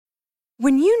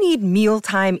When you need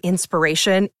mealtime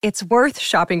inspiration, it's worth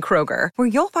shopping Kroger, where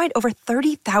you'll find over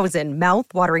 30,000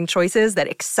 mouth-watering choices that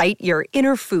excite your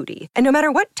inner foodie. And no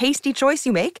matter what tasty choice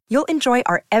you make, you'll enjoy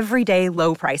our everyday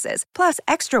low prices, plus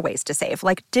extra ways to save,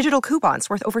 like digital coupons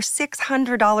worth over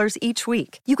 $600 each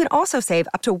week. You can also save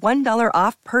up to $1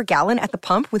 off per gallon at the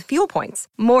pump with fuel points.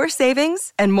 More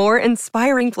savings and more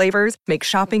inspiring flavors make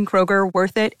shopping Kroger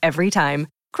worth it every time.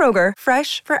 Kroger,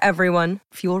 fresh for everyone.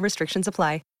 Fuel restrictions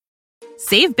apply.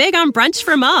 Save big on brunch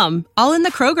for mom, all in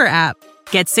the Kroger app.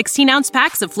 Get 16-ounce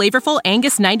packs of flavorful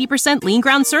Angus 90% lean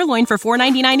ground sirloin for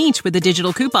 $4.99 each with a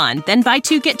digital coupon. Then buy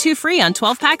 2, get 2 free on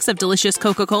 12 packs of delicious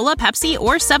Coca-Cola, Pepsi,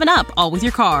 or 7-Up, all with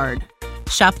your card.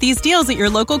 Shop these deals at your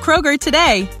local Kroger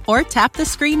today, or tap the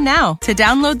screen now to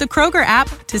download the Kroger app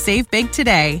to save big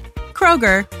today.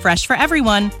 Kroger, fresh for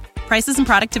everyone. Prices and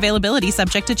product availability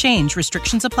subject to change.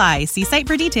 Restrictions apply. See site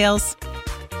for details.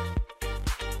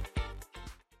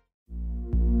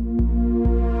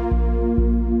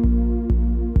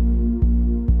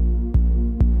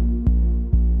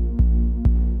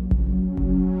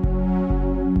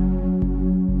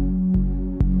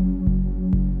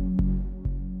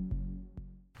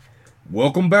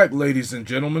 Welcome back, ladies and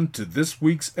gentlemen, to this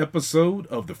week's episode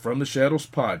of the From the Shadows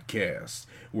podcast,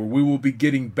 where we will be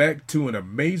getting back to an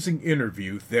amazing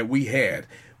interview that we had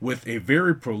with a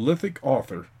very prolific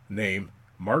author named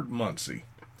Mark Muncy.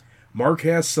 Mark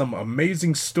has some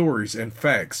amazing stories and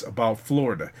facts about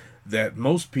Florida that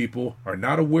most people are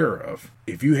not aware of.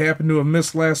 If you happen to have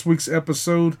missed last week's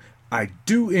episode, I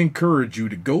do encourage you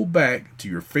to go back to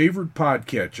your favorite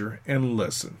podcatcher and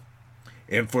listen.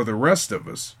 And for the rest of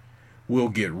us, we'll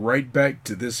get right back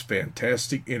to this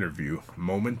fantastic interview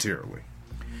momentarily.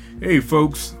 Hey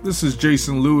folks, this is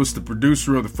Jason Lewis, the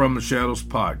producer of the From the Shadows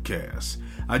podcast.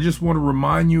 I just want to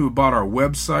remind you about our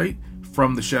website,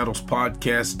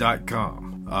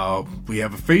 FromTheShadowsPodcast.com. We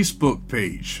have a Facebook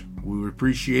page. We would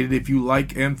appreciate it if you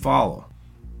like and follow.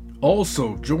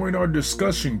 Also, join our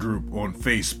discussion group on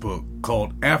Facebook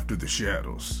called After the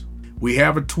Shadows. We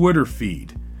have a Twitter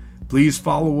feed. Please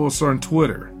follow us on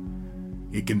Twitter.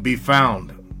 It can be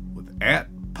found with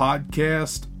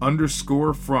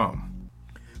 @podcast_from.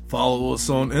 Follow us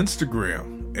on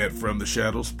Instagram @From the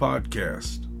Shadows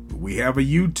Podcast. We have a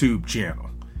YouTube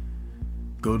channel.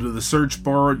 Go to the search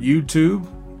bar at YouTube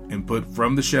and put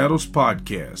From the Shadows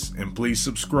Podcast, and please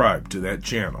subscribe to that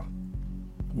channel.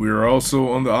 We are also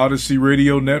on the Odyssey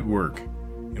Radio Network,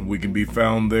 and we can be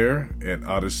found there at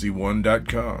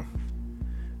odyssey1.com.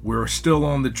 We're still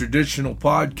on the traditional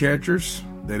podcatchers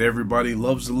that everybody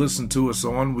loves to listen to us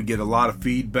on. We get a lot of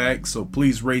feedback, so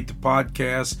please rate the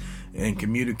podcast and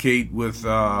communicate with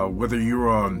whether you're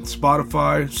on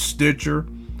Spotify, Stitcher,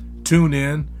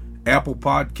 TuneIn, Apple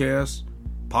Podcasts,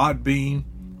 Podbean,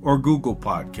 or Google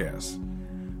Podcasts.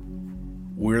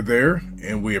 We're there,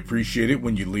 and we appreciate it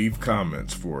when you leave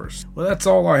comments for us. Well, that's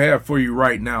all I have for you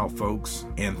right now, folks,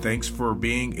 and thanks for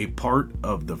being a part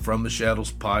of the From the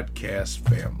Shadows podcast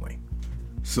family.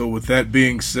 So with that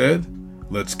being said,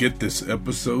 let's get this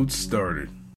episode started.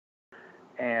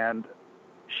 And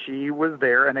she was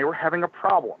there, and they were having a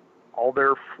problem. All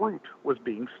their fruit was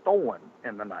being stolen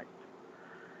in the night.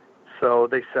 So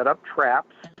they set up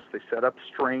traps. They set up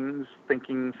strings,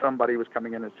 thinking somebody was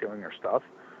coming in and stealing their stuff,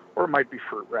 or it might be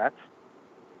fruit rats.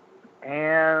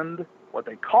 And what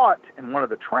they caught in one of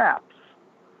the traps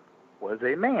was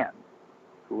a man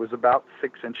who was about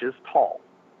 6 inches tall.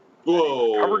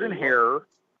 Whoa. Covered in hair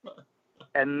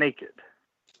and naked.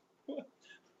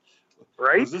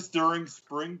 Right? Was this during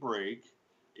spring break?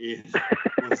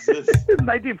 Was this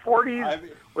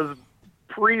 1940s was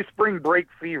pre-spring break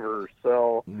fever,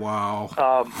 so wow.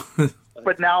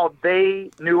 But now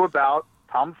they knew about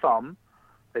Tom Thumb.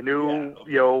 They knew,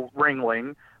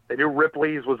 Ringling. They knew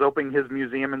Ripley's was opening his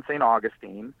museum in St.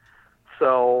 Augustine.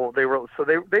 So they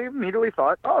immediately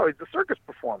thought, oh, he's a circus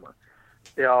performer.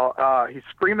 He's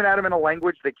screaming at him in a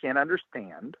language they can't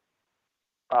understand.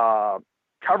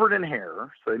 Covered in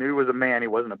hair, so they knew he was a man. He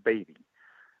wasn't a baby.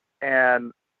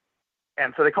 And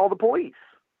so they called the police.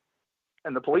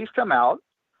 And the police come out,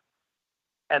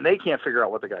 and they can't figure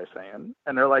out what the guy's saying.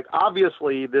 And they're like,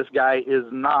 obviously, this guy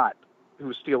is not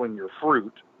who's stealing your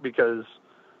fruit, because,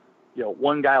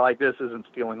 one guy like this isn't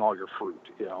stealing all your fruit,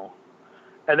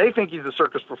 And they think he's a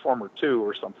circus performer, too,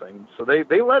 or something. So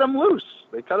they let him loose.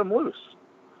 They cut him loose.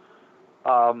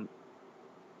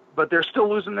 But they're still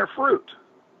losing their fruit.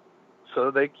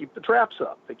 So they keep the traps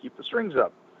up. They keep the strings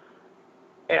up.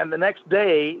 And the next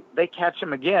day, they catch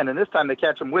him again, and this time they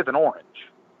catch him with an orange.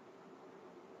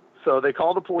 So they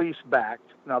call the police back.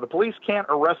 Now, the police can't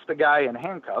arrest the guy in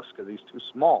handcuffs because he's too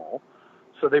small,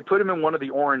 so they put him in one of the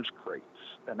orange crates.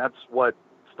 and that's what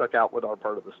stuck out with our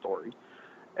part of the story.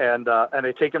 And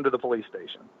they take him to the police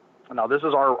station. Now, this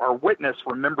is our witness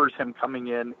remembers him coming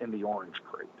in the orange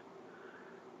crate,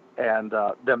 and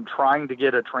them trying to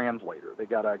get a translator. They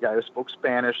got a guy who spoke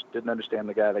Spanish, didn't understand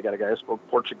the guy. They got a guy who spoke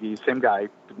Portuguese, same guy,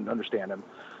 didn't understand him.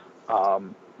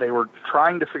 They were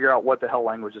trying to figure out what the hell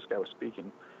language this guy was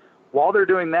speaking. While they're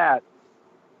doing that,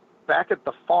 back at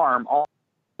the farm, all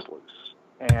is loose,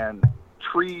 and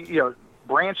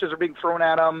branches are being thrown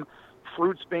at them,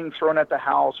 fruits being thrown at the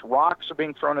house, rocks are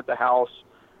being thrown at the house,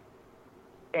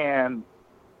 and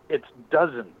it's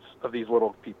dozens of these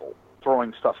little people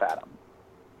throwing stuff at them.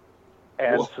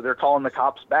 And so they're calling the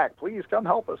cops back, please come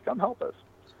help us, come help us.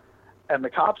 And the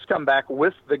cops come back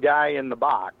with the guy in the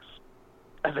box,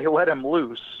 and they let him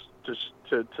loose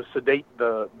to sedate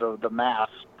the mass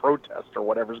protest or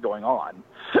whatever's going on.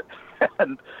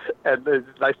 and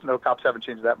it's nice to know cops haven't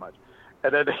changed that much.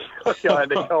 And then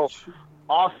they go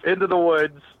off into the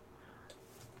woods.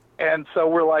 And so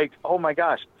we're like, oh my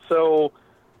gosh. So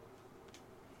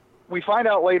we find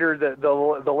out later that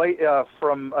the late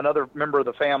from another member of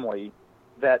the family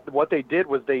that what they did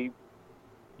was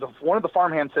one of the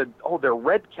farmhands said, oh, they're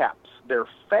red caps, they're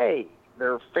fae,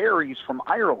 they're fairies from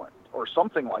Ireland or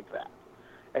something like that.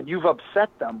 And you've upset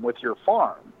them with your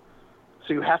farm.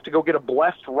 So you have to go get a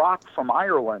blessed rock from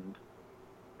Ireland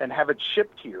and have it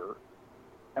shipped here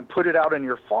and put it out in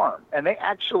your farm. And they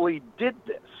actually did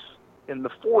this in the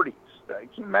 40s. Can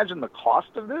you imagine the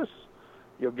cost of this?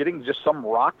 Getting just some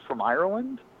rock from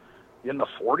Ireland in the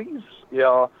 40s?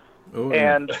 Yeah. Oh,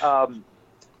 and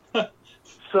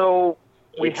so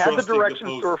we had the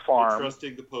directions to her farm.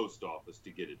 Trusting the post office to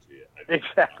get it to you.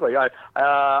 Exactly.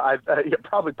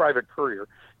 Probably private courier.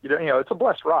 It's a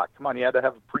blessed rock. Come on, you had to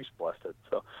have a priest bless it.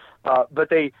 So, but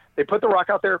they put the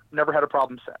rock out there. Never had a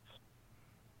problem since.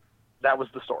 That was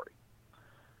the story.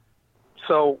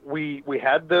 So we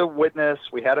had the witness.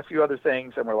 We had a few other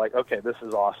things, and we're like, okay, this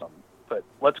is awesome. But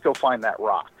let's go find that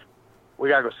rock. We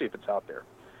gotta go see if it's out there.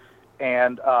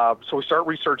 And so we start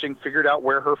researching. Figured out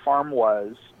where her farm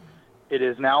was. It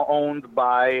is now owned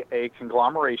by a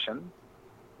conglomeration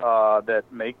that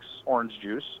makes orange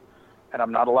juice, and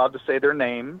I'm not allowed to say their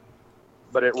name,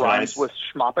 but it rhymes with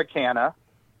Schmapacana.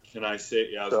 Can I say?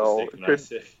 Yeah, Can I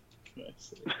say? Yep,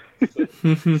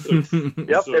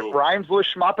 it rhymes with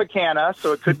Schmapacana,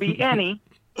 so it could be any.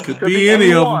 Could be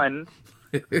any of them.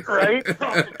 Right?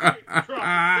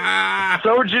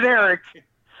 So generic,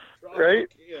 right?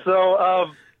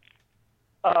 So,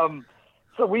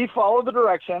 so we follow the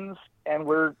directions. And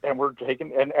we're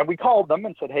taking and we called them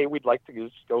and said, hey, we'd like to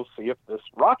just go see if this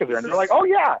rock is there. And they're like, oh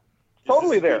yeah,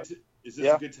 totally there. Is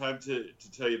this a good time to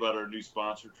tell you about our new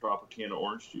sponsor, Tropicana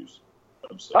Orange Juice?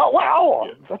 Oh wow,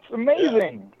 yeah. That's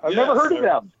amazing! Yeah. I've never heard of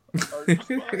them. Our new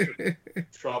sponsor,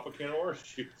 Tropicana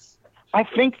Orange Juice. I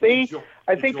think they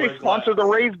sponsor the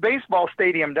Rays baseball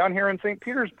stadium down here in St.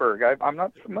 Petersburg. I'm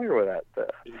not familiar with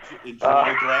that. Enjoy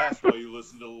the glass while you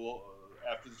listen to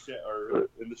after or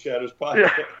in the Shadows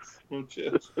podcast. Yeah.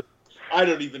 I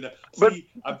don't even know. See,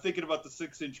 I'm thinking about the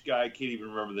 6-inch guy. I can't even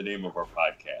remember the name of our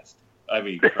podcast. I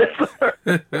mean,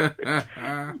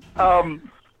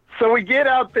 so we get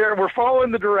out there. We're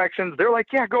following the directions. They're like,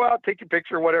 "Yeah, go out, take your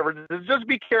picture, whatever. Just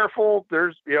be careful.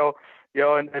 There's,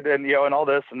 and all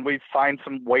this." And we find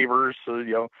some waivers,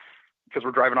 because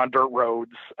we're driving on dirt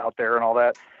roads out there and all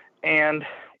that. And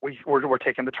we're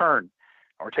taking the turn.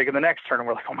 And we're taking the next turn, and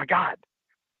we're like, "Oh my God,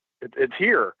 it's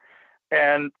here!"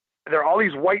 And there are all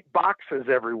these white boxes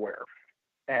everywhere,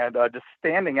 and just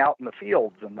standing out in the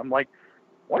fields. And I'm like,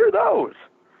 what are those?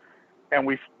 And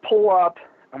we pull up,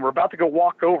 and we're about to go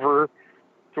walk over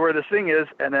to where this thing is.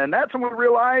 And then that's when we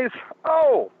realize,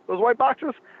 oh, those white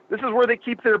boxes, this is where they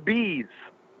keep their bees.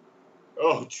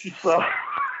 Oh, geez.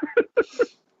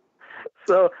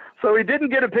 So we didn't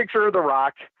get a picture of the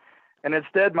rock. And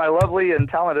instead, my lovely and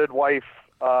talented wife,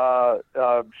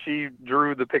 she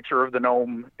drew the picture of the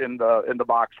gnome in the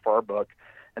box for our book,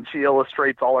 and she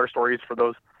illustrates all our stories for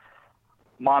those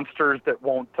monsters that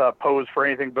won't pose for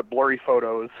anything but blurry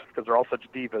photos because they're all such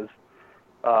divas.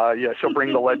 She'll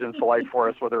bring the legends to life for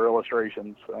us with her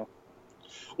illustrations. So,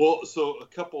 well, so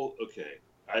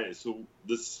so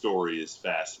this story is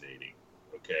fascinating.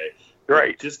 Okay,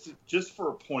 right. Just for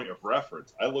a point of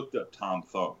reference, I looked up Tom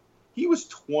Thumb. He was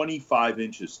 25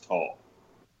 inches tall.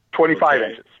 25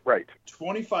 inches, right.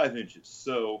 25 inches.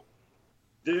 So,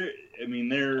 they're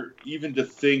even to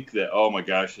think that, oh my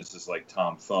gosh, this is like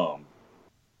Tom Thumb.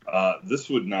 This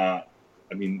would not,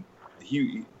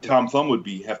 Tom Thumb would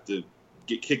have to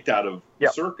get kicked out of the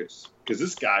circus because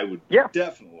this guy would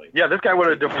definitely. Yeah, this guy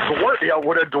would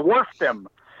have dwarfed him.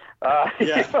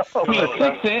 Yeah.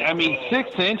 I mean, 6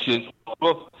 inches.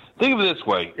 Well, think of it this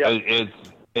way: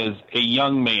 as a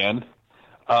young man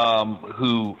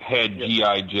who had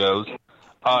GI Joes,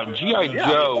 GI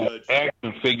Joe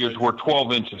action figures were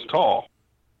 12 inches tall.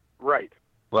 Right.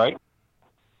 Right.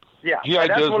 Yeah. GI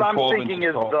That's Joes what were I'm 12 thinking inches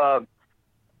is tall.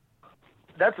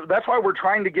 That's why we're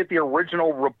trying to get the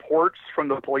original reports from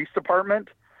the police department.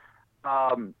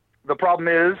 The problem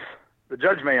is, the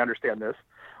judge may understand this.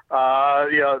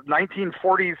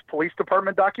 1940s police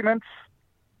department documents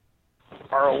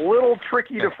are a little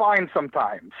tricky to find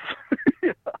sometimes.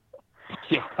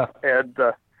 Yeah. And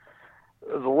it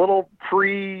was a little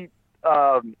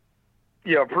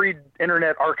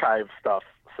pre-internet archive stuff.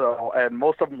 So, and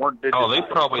most of them weren't digitized. Oh, they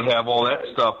probably have all that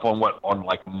stuff on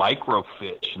like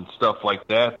microfiche and stuff like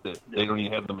that they don't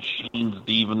even have the machines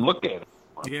to even look at it.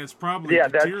 Yeah, it's probably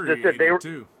that's deteriorated it. They were,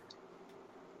 too.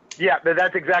 Yeah,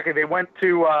 that's exactly. They went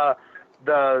to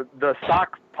the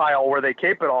stock pile where they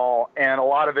keep it all, and a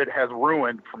lot of it has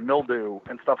ruined from mildew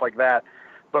and stuff like that.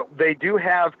 But they do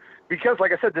have, because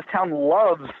like I said, this town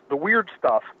loves the weird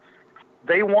stuff.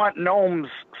 They want gnomes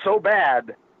so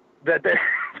bad that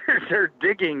they're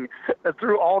digging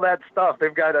through all that stuff.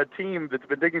 They've got a team that's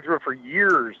been digging through it for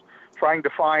years, trying to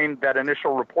find that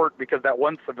initial report, because that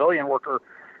one civilian worker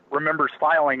remembers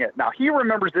filing it. Now, he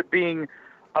remembers it being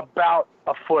about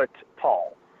a foot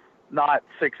tall, not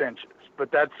 6 inches.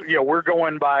 But that's, we're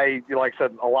going by, like I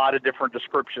said, a lot of different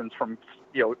descriptions from,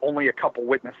 only a couple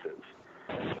witnesses.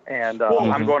 And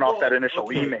I'm going off that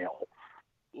initial email.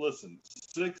 Listen,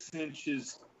 6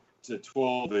 inches to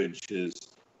 12 inches,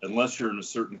 unless you're in a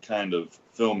certain kind of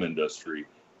film industry,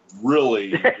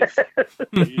 really,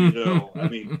 I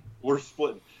mean, we're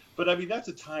splitting. But, I mean, that's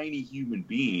a tiny human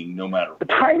being, no matter what. A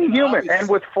tiny human, and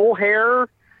with full hair.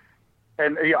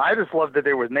 And I just loved that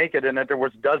they were naked and that there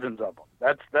was dozens of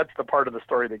them. That's the part of the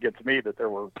story that gets me, that there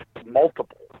were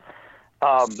multiple.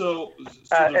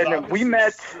 And then we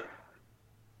met.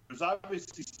 There's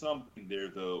obviously something there,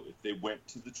 though, if they went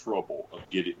to the trouble of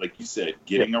getting, like you said,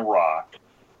 getting a rock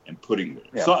and putting it.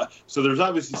 Yeah. So there's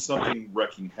obviously something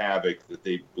wreaking havoc that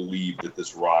they believed that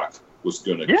this rock was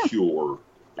going to cure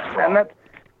the problem.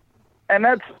 And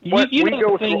that's what we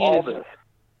go through all this.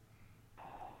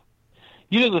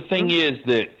 The thing is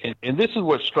that, and this is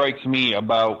what strikes me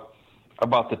about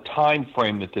the time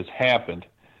frame that this happened.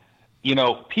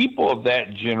 People of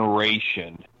that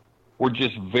generation were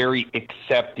just very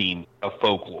accepting of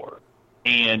folklore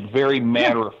and very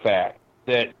matter of fact.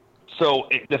 The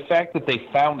fact that they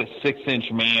found a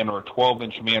 6-inch man or a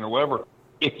 12-inch man or whatever,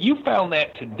 if you found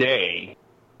that today,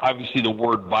 obviously the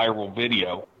word viral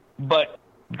video, but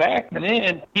back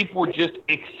then people were just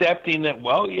accepting that,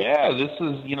 well, yeah, this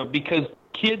is, because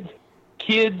kids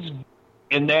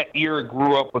in that era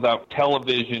grew up without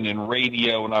television and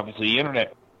radio and obviously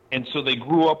internet. And so they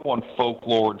grew up on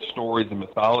folklore and stories and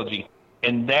mythology.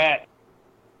 And that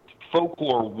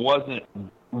folklore wasn't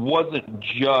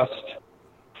just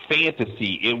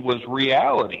fantasy. It was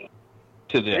reality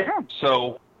to them. Yeah.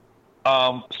 So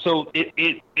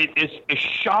it is as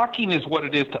shocking as what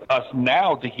it is to us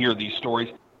now to hear these stories.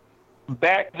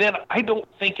 Back then, I don't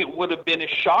think it would have been as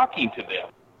shocking to them,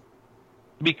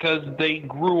 because they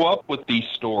grew up with these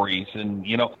stories, and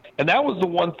and that was the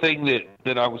one thing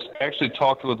that I was actually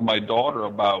talking with my daughter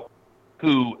about,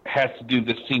 who has to do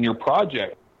the senior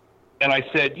project. And I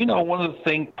said, one of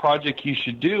the projects you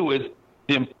should do is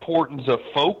the importance of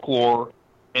folklore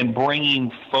and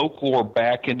bringing folklore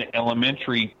back into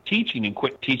elementary teaching, and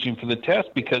quit teaching for the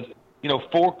test, because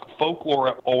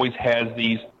folklore always has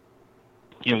these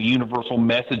universal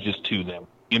messages to them.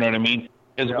 You know what I mean?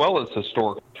 As well as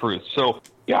historical truth. So,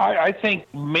 I think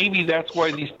maybe that's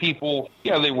why these people,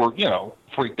 they were,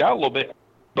 freaked out a little bit,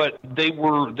 but they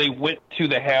went to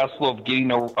the hassle of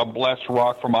getting a blessed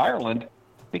rock from Ireland,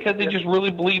 because they just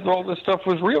really believed all this stuff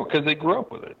was real, because they grew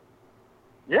up with it.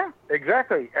 Yeah,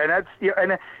 exactly. And that's,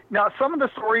 and now some of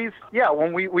the stories,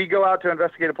 when we go out to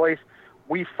investigate a place,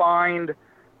 we find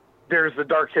there's a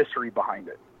dark history behind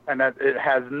it, and that it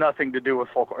has nothing to do with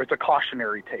folklore. It's a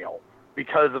cautionary tale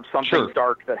because of something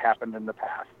dark that happened in the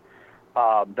past.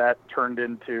 That turned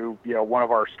into, one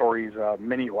of our stories,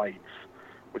 Mini Lights,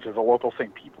 which is a local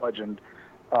St. Pete legend.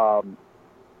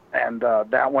 And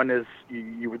that one is,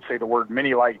 you would say the word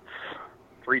mini lights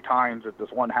 3 times at this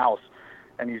one house,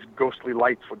 and these ghostly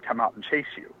lights would come out and chase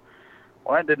you.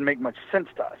 Well, that didn't make much sense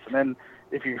to us. And then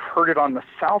if you heard it on the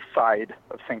south side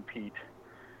of St. Pete,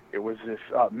 it was this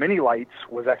Mini Lights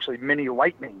was actually Mini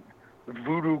Lightning, the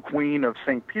voodoo queen of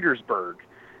St. Petersburg,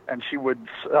 and she would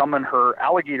summon her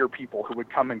alligator people who would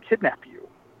come and kidnap you.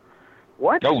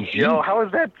 What? Oh, how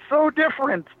is that so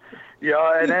different?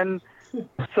 Yeah, and then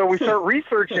so we start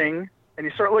researching, and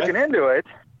you start looking into it.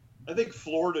 I think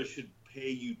Florida should pay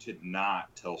you to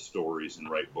not tell stories and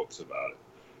write books about it.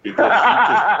 Because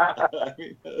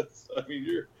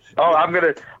you're. Oh, I'm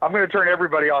gonna turn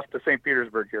everybody off to St.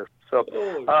 Petersburg here. So,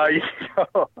 I'm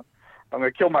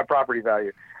gonna kill my property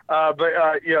value.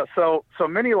 So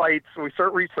mini lights. We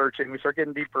start researching. We start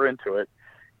getting deeper into it,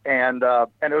 and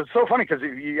it was so funny because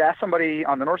if you ask somebody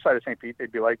on the north side of St. Pete,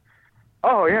 they'd be like,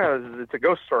 "Oh yeah, it's a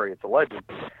ghost story. It's a legend."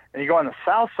 And you go on the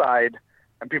south side,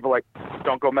 and people are like,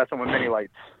 "Don't go messing with mini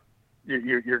lights.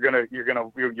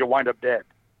 You'll wind up dead."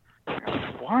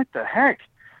 What the heck?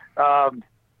 So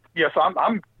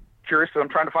I'm curious. I'm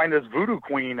trying to find this voodoo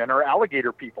queen and her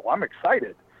alligator people. I'm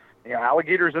excited.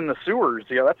 Alligators in the sewers.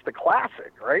 That's the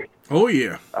classic, right? Oh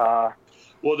yeah.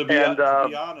 Well, to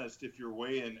be honest, if you're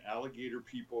weighing alligator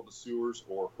people in the sewers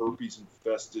or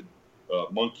herpes-infested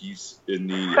monkeys in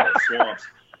the swamps,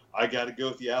 I got to go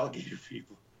with the alligator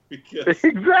people because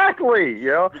exactly.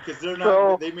 Because they're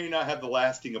not. They may not have the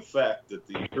lasting effect that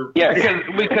the herpes. Yeah,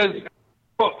 because.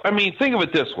 Well, I mean, think of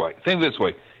it this way.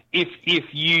 If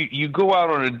you go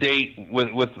out on a date with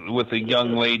a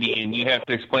young lady and you have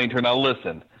to explain to her, now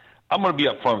listen, I'm going to be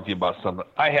upfront with you about something.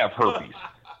 I have herpes,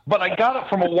 but I got it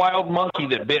from a wild monkey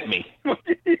that bit me.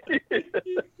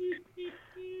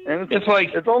 It's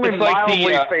only mildly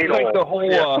fatal. It's like the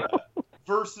whole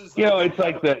versus. It's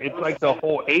like the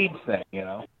whole AIDS thing.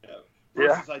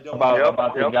 Versus I don't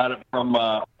about they got it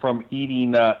from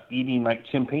eating like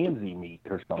chimpanzee meat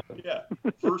or something. Yeah.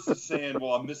 Versus saying,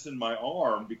 well, I'm missing my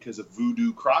arm because of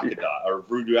voodoo crocodile or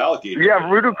voodoo alligator. Yeah,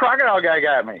 voodoo crocodile guy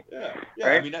got me. Yeah.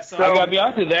 Right? I mean, that's. I gotta be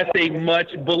honest with you, that's a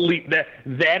much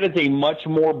that is a much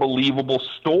more believable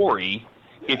story.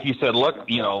 If you said, look,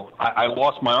 I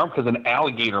lost my arm because an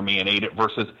alligator man ate it,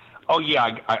 versus, oh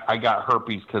yeah, I got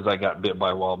herpes because I got bit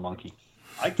by a wild monkey.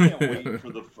 I can't wait for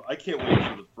the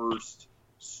first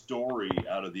story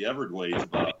out of the Everglades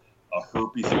about a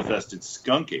herpes-infested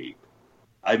skunk ape.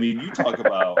 I mean, you talk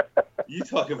about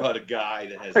a guy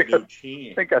that has no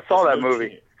chance. I think I saw that movie.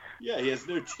 Chance. Yeah, he has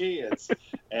no chance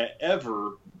at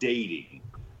ever dating.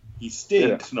 He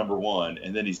stinks, number one,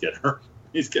 and then he's got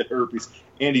herpes,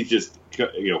 and he's just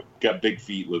got big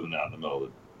feet living out in the middle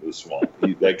of the swamp.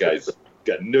 That guy's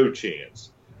got no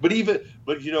chance. But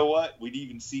you know what?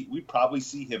 We'd probably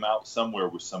see him out somewhere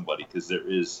with somebody because there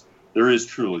is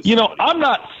truly somebody. I'm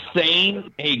not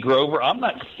saying, hey Grover, I'm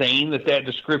not saying that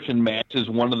description matches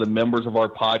one of the members of our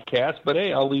podcast, but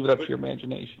hey, I'll leave it up to your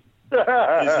imagination.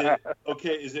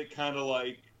 Is it kind of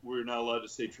like we're not allowed to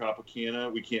say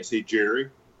Tropicana? We can't say Jerry?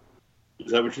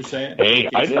 Is that what you're saying? Hey,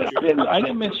 I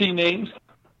didn't mention any names.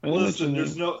 Listen,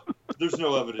 there's no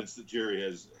evidence that Jerry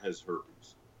has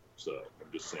herpes. So I'm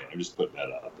just saying. I'm just putting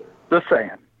that out there. Just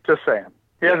saying.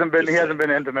 He hasn't been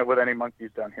intimate with any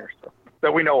monkeys down here, so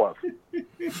that we know of. He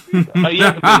hasn't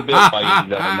been bit by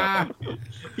any.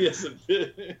 He hasn't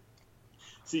been.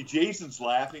 See, Jason's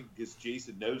laughing because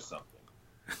Jason knows something.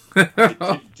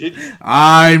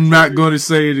 I'm not going to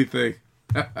say anything.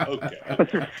 Okay.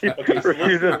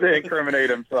 Refuses to incriminate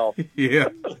himself. Yeah.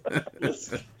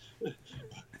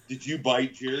 Did you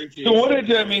bite Jerry? Jason? So what did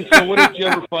you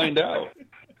ever find out?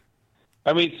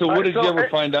 I mean, so what did you ever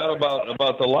find out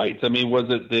about the lights? I mean, was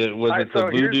it the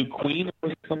voodoo queen or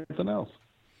was it something else?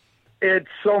 It's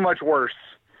so much worse.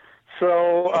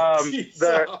 So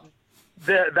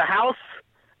the house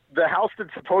that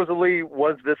supposedly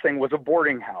was this thing was a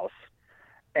boarding house,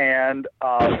 and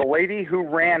the lady who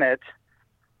ran it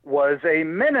was a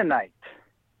Mennonite,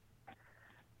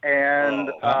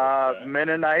 and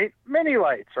Mennonite mini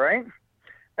lights, right?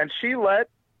 And she let.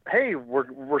 Hey,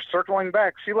 we're circling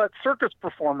back. She let circus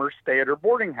performers stay at her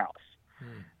boarding house.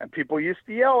 And people used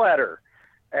to yell at her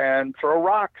and throw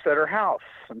rocks at her house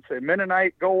and say,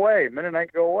 Mennonite, go away,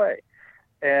 Mennonite, go away.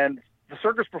 And the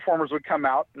circus performers would come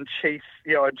out and chase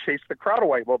the crowd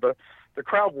away. Well, the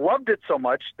crowd loved it so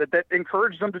much that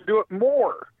encouraged them to do it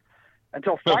more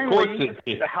until finally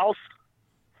the house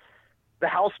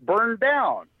burned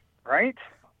down, right?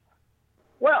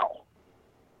 Well,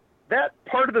 that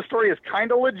part of the story is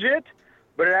kind of legit,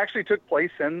 but it actually took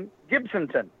place in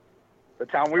Gibsonton, the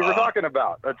town we were talking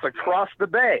about. That's across the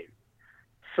bay.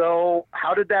 So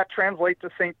how did that translate to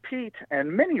St. Pete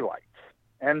and mini lights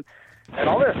and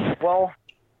all this? Well,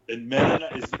 and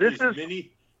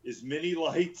is mini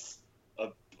lights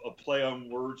a play on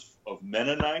words of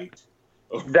Mennonite?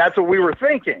 That's what we were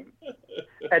thinking.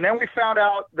 And then we found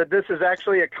out that this is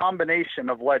actually a combination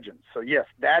of legends. So yes,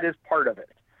 that is part of it.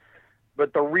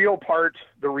 But the real part,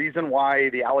 the reason why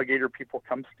the alligator people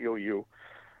come steal you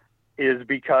is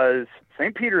because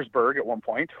St. Petersburg at one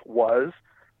point was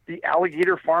the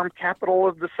alligator farm capital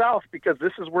of the South because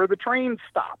this is where the train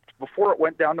stopped before it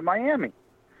went down to Miami.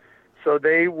 So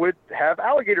they would have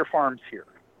alligator farms here,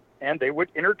 and they would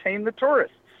entertain the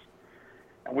tourists.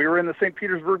 And we were in the St.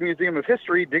 Petersburg Museum of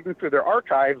History digging through their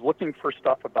archives looking for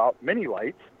stuff about mini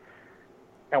lights,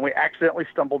 and we accidentally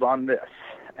stumbled on this.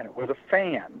 And it was a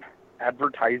fan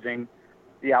advertising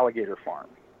the alligator farm.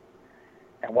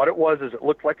 And what it was is it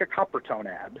looked like a Coppertone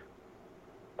ad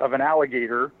of an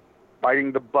alligator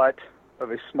biting the butt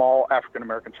of a small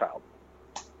African-American child.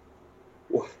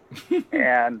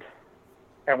 and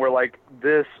we're like,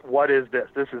 what is this?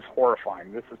 This is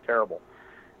horrifying. This is terrible.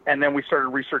 And then we started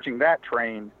researching that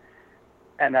train,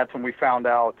 and that's when we found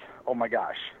out, oh my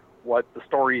gosh, what the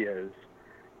story is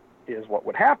what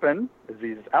would happen is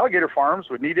these alligator farms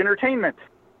would need entertainment.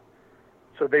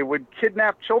 So they would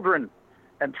kidnap children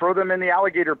and throw them in the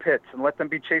alligator pits and let them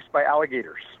be chased by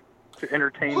alligators to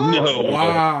entertain them. No.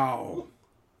 Wow.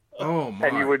 Oh my.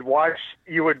 And you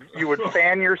would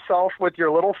fan yourself with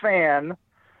your little fan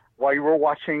while you were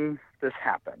watching this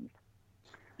happen.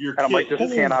 And I'm like,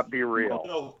 this cannot be real.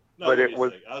 No, but it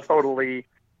was totally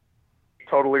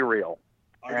real.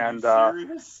 Are you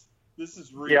serious? This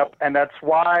is real. Yep, and that's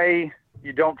why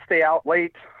you don't stay out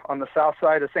late on the south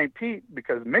side of St. Pete,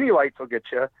 because mini lights will get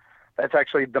you. That's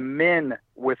actually the men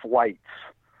with lights.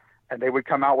 And they would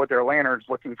come out with their lanterns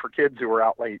looking for kids who were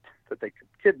out late that they could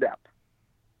kidnap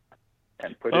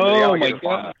and put into the alligator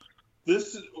farm. God.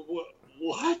 This is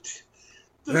what?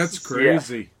 That's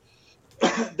crazy.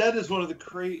 Yeah. That is one of the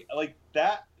crazy, like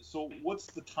that. So what's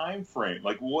the time frame?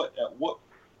 Like what,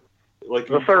 like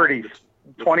the 30s,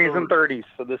 20s and 30s.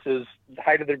 So this is the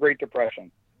height of the Great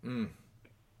Depression.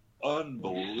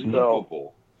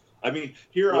 Unbelievable. I mean,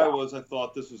 I was, I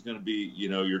thought this was going to be,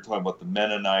 you're talking about the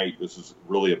Mennonite. This is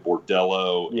really a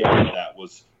bordello. Yeah. That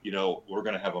was, we're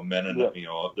going to have a Mennonite,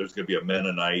 there's going to be a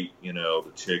Mennonite,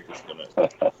 the chick is going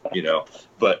to,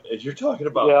 but as you're talking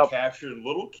about capturing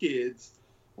little kids,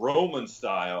 Roman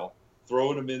style,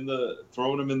 throwing them in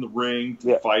the ring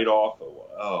to fight off.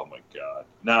 Oh my God.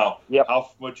 Now, how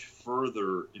much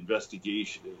further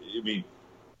investigation? I mean,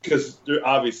 because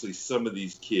obviously some of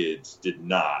these kids did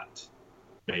not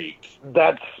make.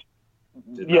 That's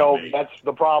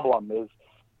the problem is,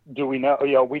 do we know?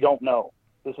 We don't know.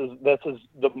 This is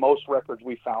the most records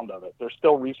we found of it. They're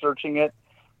still researching it.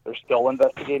 They're still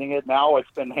investigating it. Now it's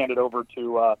been handed over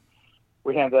to,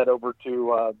 we hand that over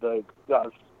to the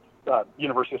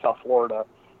University of South Florida,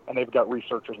 and they've got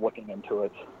researchers looking into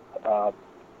it.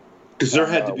 Because there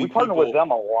had to be we partner with them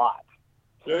a lot.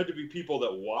 There had to be people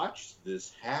that watched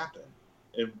this happen,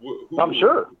 and I'm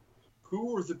sure.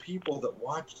 Who were the people that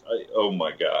watched? Oh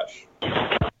my gosh!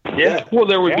 Yeah. Well,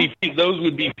 there would be those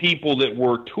would be people that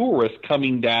were tourists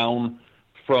coming down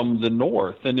from the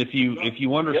north, and if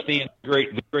you understand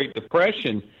the Great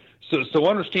Depression, so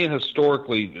understand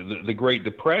historically the Great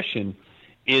Depression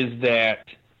is that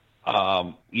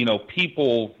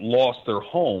people lost their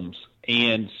homes,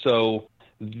 and so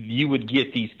you would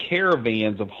get these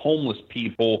caravans of homeless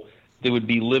people that would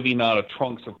be living out of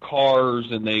trunks of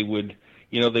cars, and they would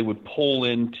pull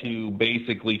into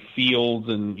basically fields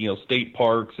and, state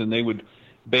parks, and they would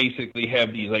basically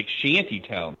have these like shanty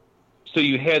towns. So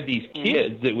you had these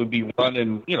kids that would be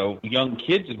running, young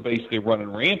kids that basically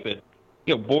running rampant,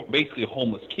 basically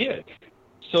homeless kids.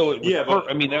 So it was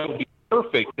that would be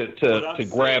perfect to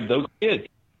grab those kids.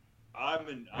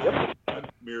 I'm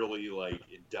merely like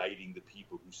indicting the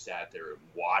people who sat there and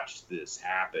watched this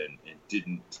happen and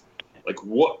didn't, like,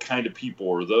 what kind of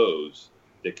people are those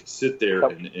that could sit there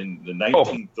in the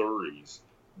 1930s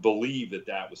believe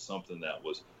that was something that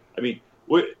was,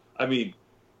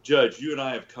 Judge, you and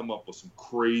I have come up with some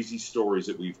crazy stories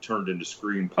that we've turned into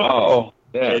screenplays.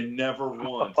 And never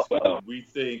once did we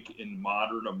think in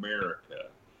modern America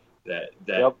that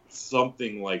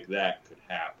something like that could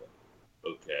happen.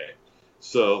 Okay.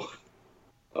 So,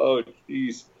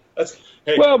 geez. But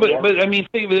I mean,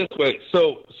 think of it this way.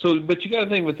 But you got to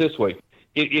think of it this way.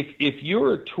 If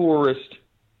you're a tourist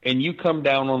and you come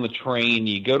down on the train,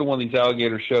 you go to one of these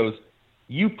alligator shows,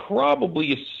 you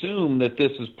probably assume that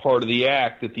this is part of the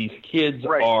act, that these kids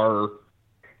are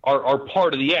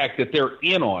part of the act, that they're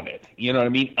in on it. You know what I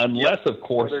mean? Unless, of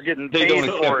course, they don't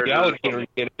accept the alligator and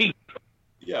get eaten.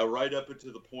 Yeah, right up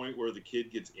until the point where the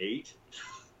kid gets ate.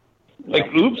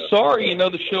 Like, oops, sorry,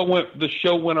 the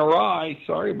show went awry.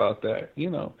 Sorry about that,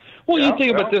 Well, you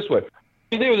think about it this way.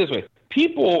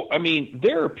 People,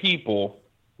 there are people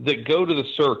that go to the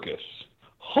circus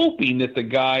hoping that the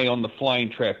guy on the flying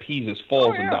trapeze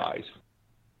falls and dies.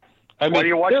 Why do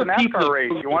you watch a NASCAR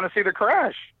race? You want to see the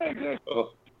crash.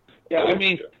 Yeah, I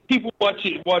mean, people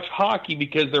watch hockey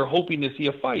because they're hoping to see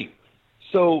a fight.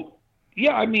 So,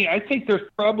 yeah, I mean, I think there's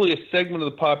probably a segment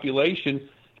of the population,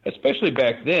 especially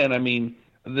back then. I mean,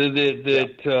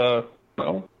 that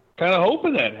kind of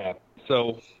hoping that happens.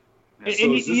 So,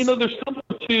 you know, there's something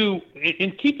too,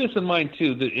 and keep this in mind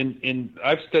too. That in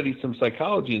I've studied some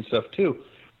psychology and stuff too.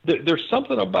 There's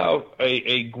something about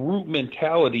a group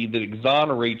mentality that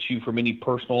exonerates you from any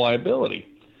personal liability.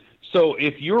 So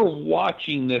if you're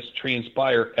watching this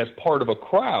transpire as part of a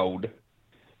crowd,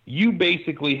 you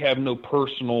basically have no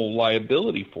personal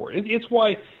liability for it. It's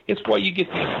why you get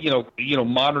these, you know,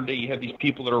 modern day. You have these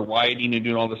people that are rioting and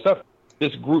doing all this stuff.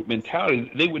 This group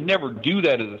mentality, they would never do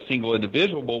that as a single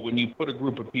individual. But when you put a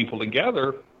group of people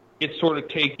together, it sort of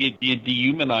it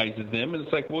dehumanizes them, and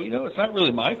it's like, well, you know, it's not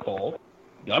really my fault.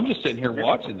 I'm just sitting here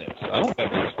watching this. I don't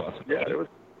have any responsibility.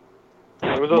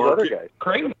 Yeah, it was those other guys.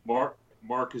 Crazy.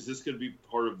 Mark, is this going to be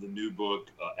part of the new book,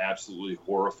 Absolutely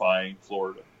Horrifying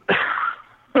Florida?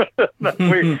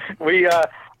 we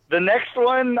the next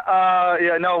one,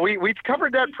 we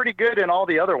covered that pretty good in all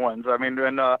the other ones. I mean,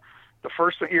 in the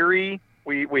first Erie,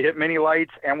 we hit Mini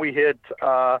Lights, and we hit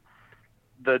the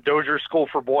Dozier School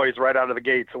for Boys right out of the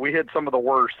gate. So we hit some of the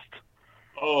worst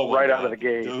out of the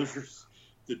gate.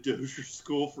 The Dozier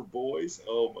School for Boys?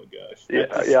 Oh, my gosh.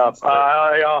 Yeah.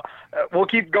 We'll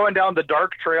keep going down the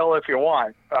dark trail if you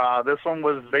want. This one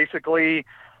was basically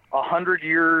 100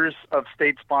 years of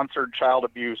state-sponsored child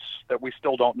abuse that we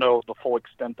still don't know the full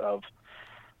extent of.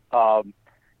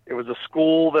 It was a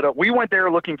school that we went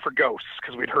there looking for ghosts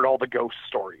because we'd heard all the ghost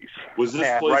stories. Was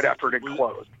this place, right after it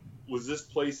closed? Was this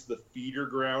place the feeder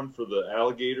ground for the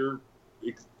alligator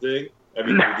thing? I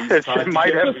mean,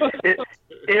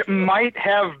 it might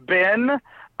have been.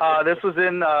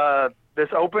 This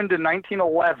opened in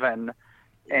 1911,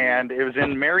 and it was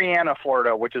in Marianna,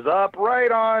 Florida, which is up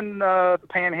right on the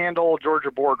Panhandle,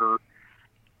 Georgia border.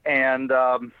 And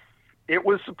it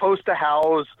was supposed to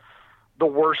house the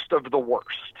worst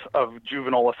of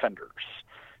juvenile offenders,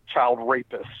 child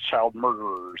rapists, child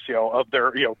murderers, of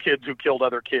their, kids who killed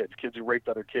other kids who raped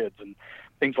other kids, and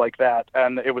things like that.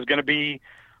 And it was going to be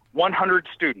 100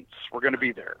 students were going to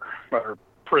be there, or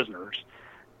prisoners.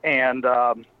 And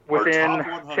within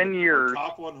 10 years... Our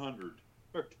top 100.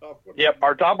 Yep,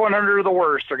 our top 100 of the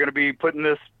worst are going to be put in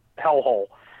this hellhole.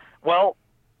 Well,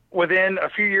 within a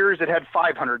few years, it had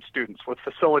 500 students with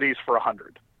facilities for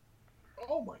 100.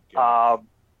 Oh, my God.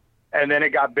 And then it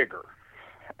got bigger.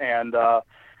 And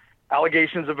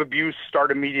allegations of abuse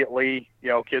start immediately.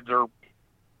 Kids are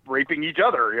raping each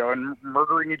other, and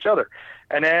murdering each other.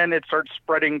 And then it starts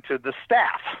spreading to the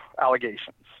staff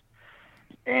allegations.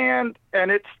 And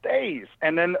it stays.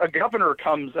 And then a governor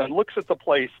comes and looks at the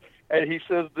place, and he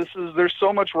says, there's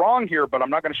so much wrong here, but I'm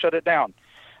not going to shut it down.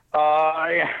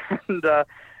 And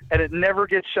it never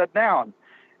gets shut down.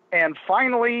 And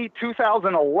finally,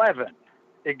 2011,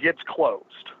 it gets closed.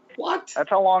 What? That's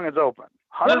how long it's open.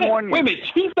 101 years. Wait a minute,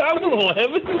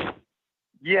 2011?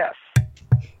 Yes.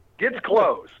 Gets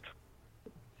closed.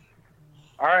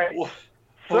 All right.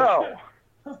 So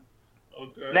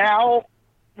okay. Now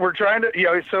we're trying to,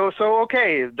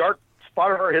 okay, dark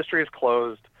spot of our history is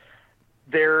closed.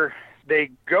 There's a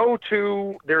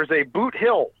Boot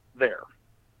Hill there.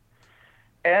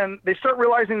 And they start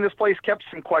realizing this place kept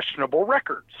some questionable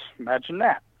records. Imagine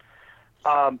that.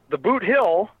 The Boot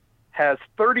Hill has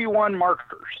 31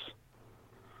 markers,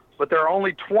 but there are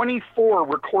only 24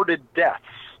 recorded deaths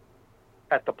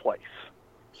at the place.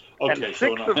 Okay, and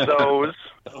 6 of those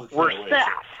were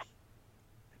staff.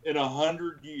 In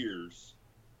 100 years,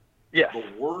 yes, the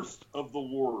worst of the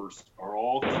worst are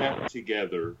all kept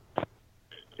together.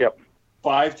 Yep.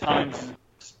 5 times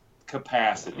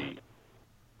capacity.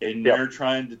 And they're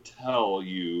trying to tell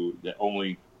you that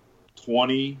only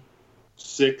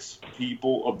 26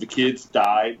 people of the kids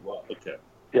died. Well, okay.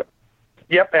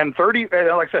 Yep, and 30,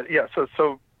 like I said, yeah, so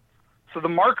the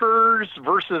markers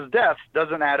versus deaths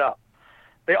doesn't add up.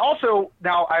 They also,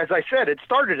 now, as I said, it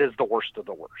started as the worst of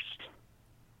the worst.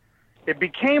 It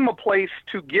became a place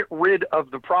to get rid of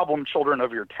the problem children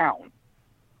of your town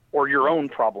or your own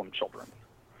problem children.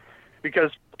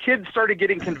 Because kids started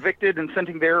getting convicted and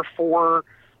sent there for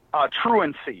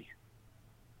truancy.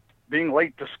 Being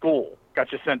late to school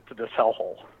got you sent to this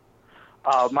hellhole.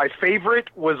 My favorite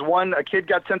was one a kid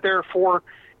got sent there for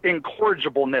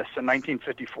incorrigibleness in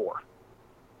 1954.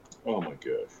 Oh, my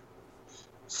gosh.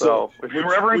 So if you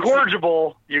were ever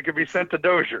incorrigible, you could be sent to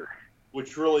Dozier.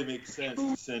 Which really makes sense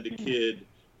to send a kid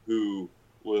who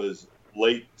was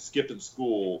late skipping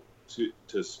school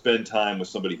to spend time with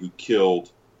somebody who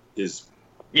killed his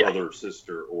brother or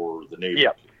sister or the neighbor.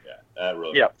 Yep. that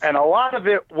really. Yeah, and a lot of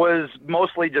it was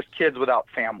mostly just kids without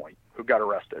family who got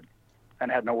arrested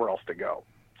and had nowhere else to go,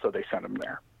 so they sent them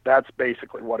there. That's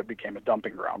basically what it became a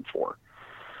dumping ground for.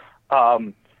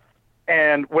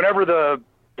 And whenever the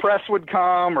press would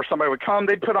come or somebody would come,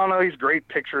 they'd put on all these great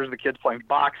pictures of the kids playing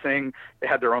boxing. They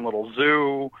had their own little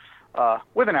zoo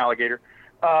with an alligator.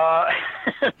 And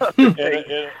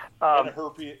a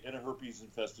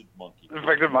herpes-infested monkey.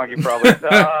 Infected monkey, probably.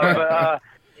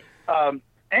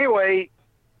 Anyway,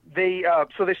 they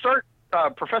start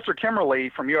Professor Kimberly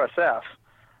from USF,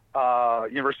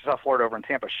 University of South Florida over in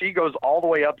Tampa. She goes all the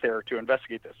way up there to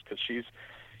investigate this because she's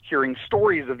hearing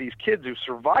stories of these kids who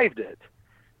survived it,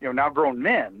 now grown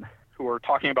men who are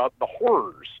talking about the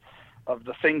horrors of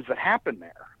the things that happened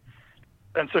there.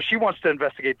 And so she wants to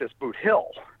investigate this Boot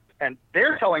Hill. And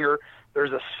they're telling her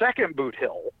there's a second Boot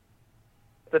Hill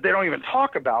that they don't even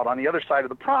talk about on the other side of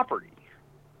the property.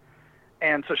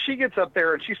 And so she gets up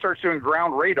there and she starts doing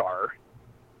ground radar,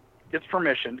 gets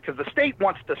permission, because the state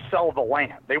wants to sell the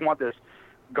land. They want this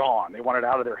gone. They want it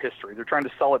out of their history. They're trying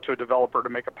to sell it to a developer to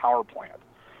make a power plant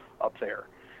up there.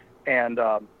 And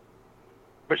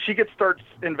but she starts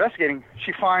investigating.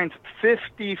 She finds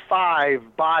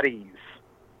 55 bodies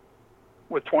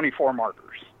with 24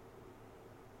 markers.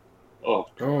 Oh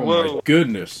my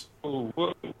goodness.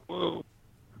 Whoa.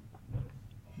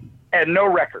 And no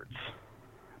records.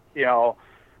 So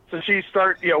we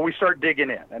start digging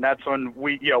in, and that's when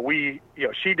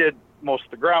she did most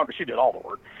of the ground. She did all the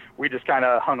work. We just kind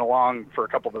of hung along for a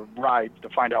couple of the rides to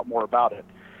find out more about it.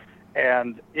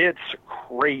 And it's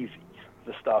crazy,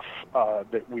 the stuff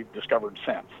that we've discovered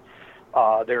since.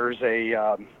 There's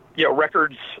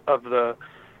records of the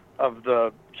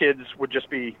kids would just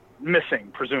be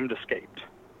missing, presumed escaped.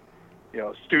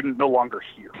 Student no longer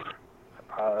here.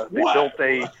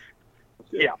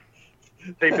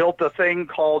 They built a thing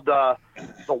called the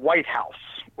White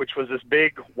House, which was this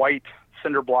big white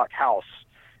cinder block house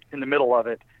in the middle of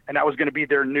it, and that was going to be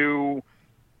their new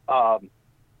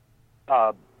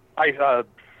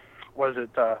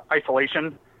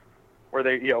isolation, where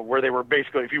they were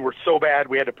basically, if you were so bad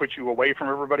we had to put you away from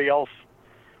everybody else,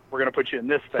 we're going to put you in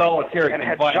this thing. Solitary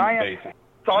confinement.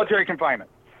 Solitary confinement.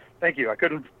 Thank you. I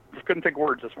couldn't think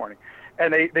words this morning.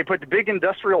 And they put the big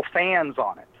industrial fans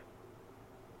on it.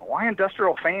 Why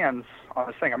industrial fans on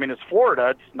this thing? I mean, it's Florida.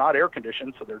 It's not air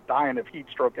conditioned, so they're dying of heat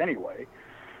stroke anyway.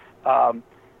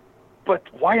 But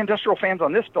why industrial fans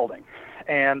on this building?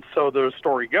 And so the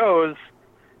story goes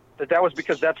that was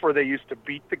because that's where they used to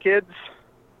beat the kids,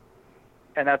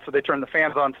 and that's where they turned the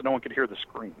fans on so no one could hear the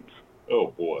screams.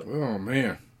 Oh, boy. Oh,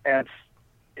 man. And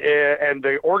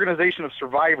the organization of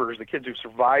survivors, the kids who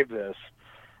survived this,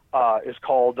 is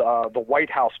called the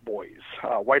White House Boys,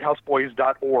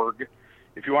 whitehouseboys.org.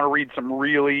 If you want to read some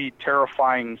really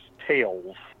terrifying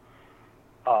tales,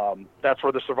 that's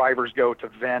where the survivors go to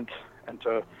vent and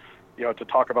to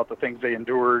talk about the things they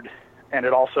endured. And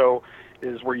it also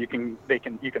is where you can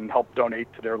help donate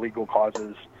to their legal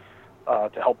causes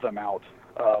to help them out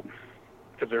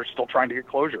because they're still trying to get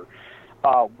closure.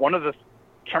 Professor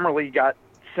Kimberly got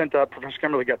sent up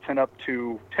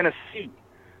to Tennessee,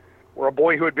 where a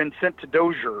boy who had been sent to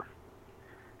Dozier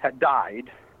had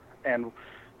died, and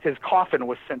his coffin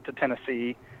was sent to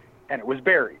Tennessee, and it was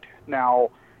buried. Now,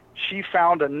 she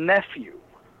found a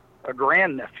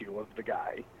grandnephew of the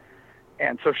guy,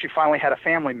 and so she finally had a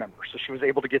family member, so she was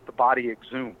able to get the body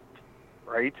exhumed,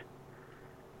 right?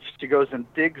 She goes and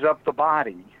digs up the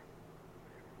body.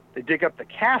 They dig up the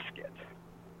casket.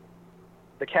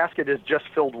 The casket is just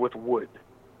filled with wood.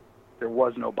 There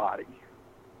was no body.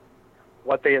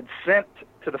 What they had sent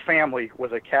to the family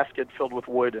was a casket filled with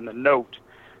wood and a note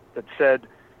that said,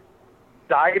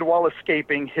 "Died while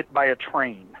escaping, hit by a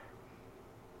train."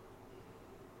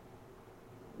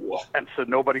 What? And so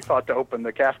nobody thought to open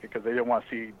the casket because they didn't want to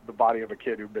see the body of a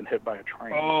kid who'd been hit by a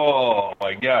train. Oh,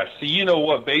 my gosh. So you know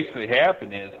what basically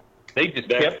happened is they just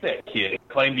kept that kid,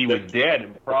 claimed he was dead,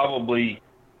 and probably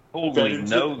holy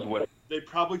knows what. They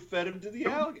probably fed him to the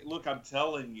alligator. Look, I'm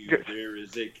telling you, there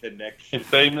is a connection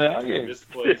between the alligator. This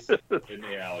place and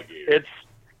the alligator.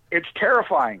 It's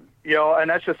terrifying, and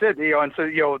that's just it, and so,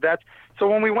 so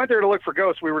when we went there to look for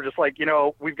ghosts, we were just like,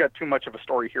 we've got too much of a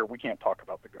story here. We can't talk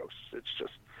about the ghosts. It's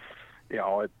just,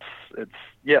 it's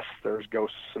yes, there's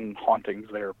ghosts and hauntings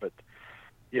there, but,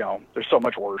 there's so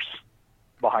much worse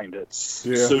behind it.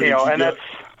 Yeah. So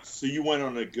so you went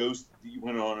on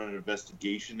an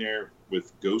investigation there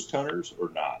with ghost hunters or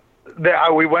not?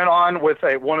 We went on with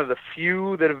one of the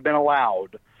few that have been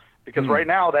allowed, because right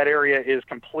now that area is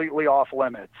completely off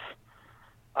limits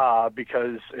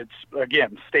because it's,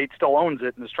 again, state still owns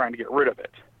it and is trying to get rid of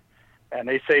it. and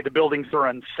they say the buildings are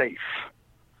unsafe.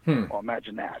 Well,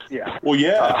 imagine that. Yeah. Well,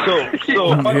 yeah.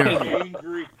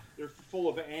 They're full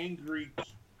of angry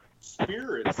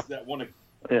spirits that want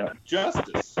to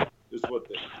justice. Is what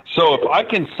they. So if I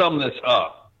can sum this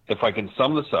up,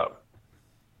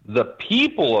 the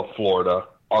people of Florida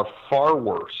are far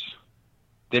worse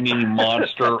than any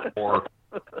monster or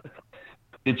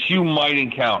that you might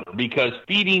encounter, because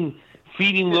feeding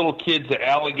little kids to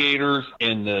alligators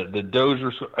and the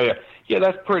dozers,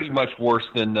 that's pretty much worse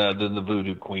than the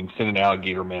voodoo queen sending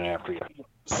alligator men after you.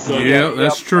 So,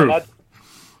 that's true.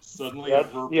 Suddenly,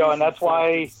 and that's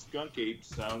why skunk ape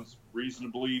sounds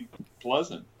reasonably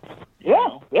pleasant.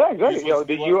 Exactly.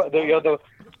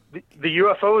 The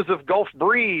UFOs of Gulf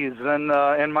Breeze and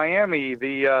Miami,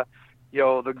 the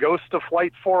ghost of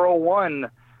Flight 401.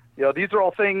 These are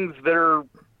all things that are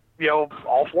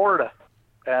all Florida,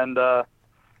 and then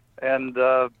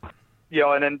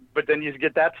you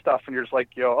get that stuff and you're just like,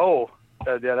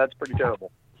 that's pretty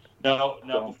terrible. Now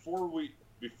before we,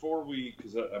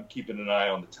 because I'm keeping an eye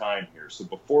on the time here, so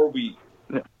before we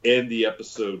end the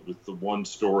episode with the one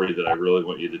story that I really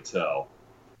want you to tell,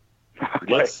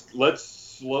 okay.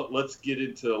 let's get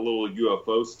into a little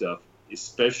UFO stuff,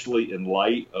 especially in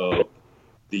light of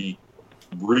the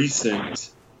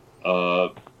recent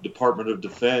Department of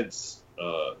Defense.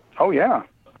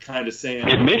 Kind of saying,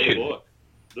 admission. Hey, look,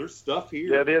 there's stuff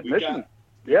here. Yeah, the admission.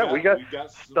 We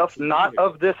got stuff not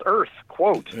of this earth.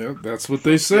 Quote. Yeah, that's what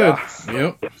they said.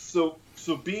 Yeah. Yep. So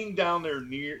being down there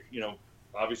near,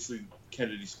 obviously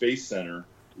Kennedy Space Center,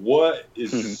 what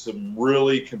is some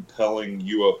really compelling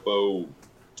UFO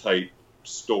type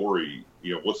story?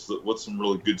 What's some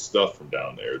really good stuff from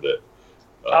down there that?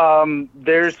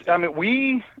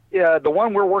 The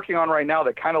one we're working on right now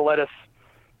that kind of led us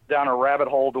down a rabbit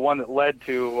hole, the one that led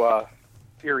to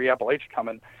Erie, Appalachia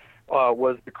coming,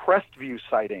 was the Crestview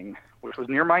sighting, which was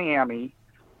near Miami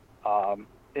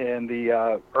in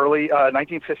the early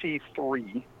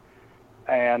 1953.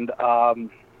 And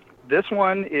this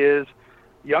one is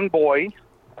a young boy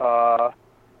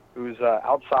who's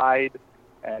outside,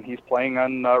 and he's playing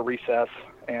on recess,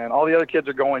 and all the other kids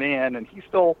are going in, and he's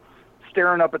still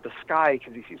staring up at the sky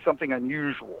because he sees something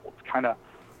unusual. It's kind of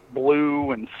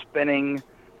blue and spinning,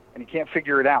 and he can't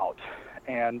figure it out.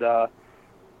 And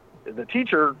the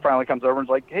teacher finally comes over and is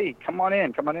like, hey, come on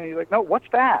in. He's like, no, what's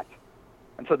that?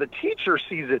 And so the teacher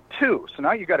sees it too. So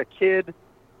now you got a kid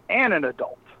and an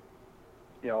adult,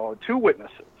 2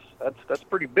 witnesses. That's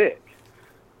pretty big.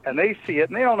 And they see it,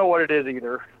 and they don't know what it is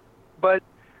either. But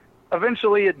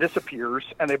eventually it disappears,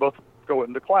 and they both go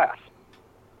into class.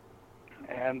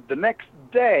 And the next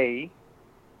day,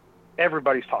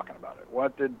 everybody's talking about it.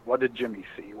 What did Jimmy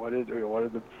see? What did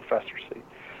the professor see?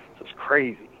 So it's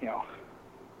crazy,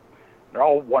 They're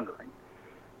all wondering.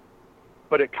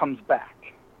 But it comes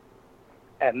back.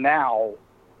 And now,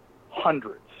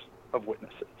 hundreds of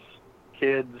witnesses.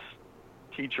 Kids,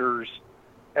 teachers,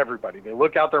 everybody. They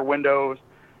look out their windows,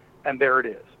 and there it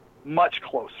is. Much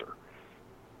closer.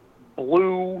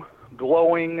 Blue,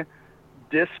 glowing,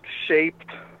 disc-shaped,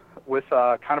 with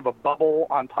kind of a bubble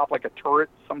on top like a turret,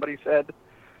 somebody said.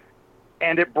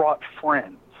 And it brought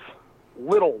friends,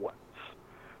 little ones,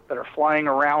 that are flying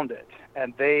around it.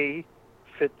 And they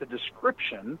fit the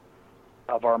description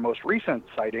of our most recent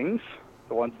sightings,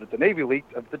 the ones that the Navy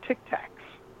leaked, of the Tic Tacs.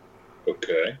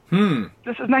 Okay.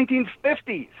 This is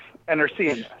 1950s, and they're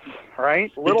seeing this,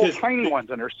 right? Little tiny ones,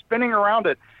 and they're spinning around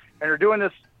it, and they're doing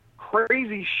this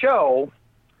crazy show,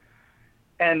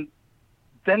 and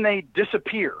then they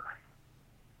disappear.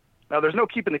 Now, there's no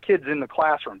keeping the kids in the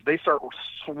classrooms. They start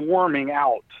swarming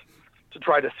out to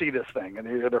try to see this thing, and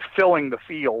they're filling the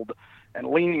field and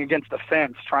leaning against the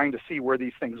fence trying to see where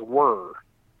these things were.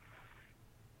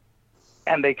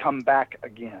 And they come back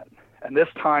again. And this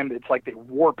time it's like they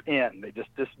warp in.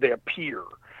 They appear,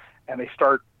 and they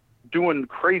start doing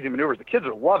crazy maneuvers. The kids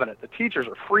are loving it. The teachers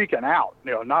are freaking out,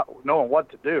 not knowing what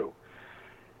to do.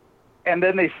 And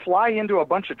then they fly into a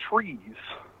bunch of trees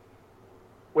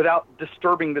without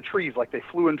disturbing the trees, like they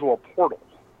flew into a portal.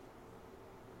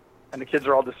 And the kids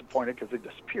are all disappointed because they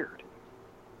disappeared.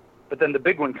 But then the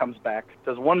big one comes back,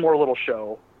 does one more little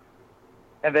show,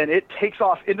 and then it takes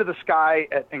off into the sky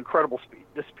at incredible speed,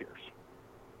 disappears.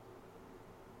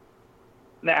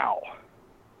 Now,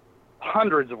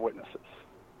 hundreds of witnesses.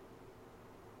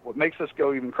 What makes this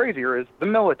go even crazier is the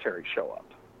military show up.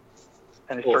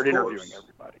 And they start interviewing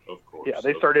everybody. Of course. Yeah,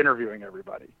 they start interviewing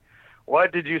everybody.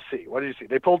 What did you see?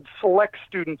 They pulled select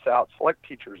students out, select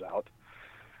teachers out.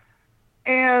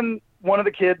 And one of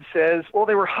the kids says, well,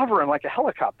 they were hovering like a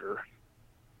helicopter.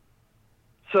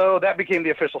 So that became the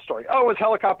official story. Oh, it was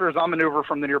helicopters on maneuver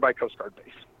from the nearby Coast Guard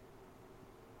base.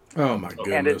 Oh, my and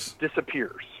goodness. it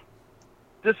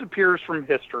disappears from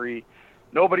history.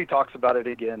 Nobody talks about it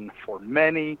again for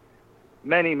many,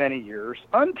 many, many years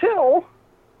until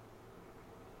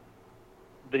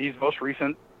these most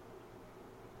recent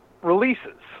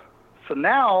releases. So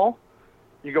now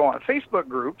you go on Facebook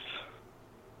groups,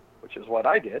 which is what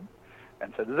I did,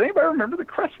 and said, does anybody remember the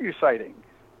Crestview sighting?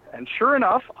 And sure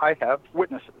enough, I have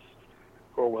witnesses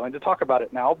who are willing to talk about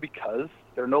it now because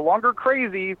they're no longer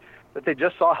crazy that they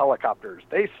just saw helicopters.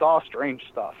 They saw strange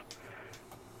stuff.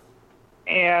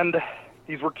 And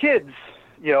these were kids,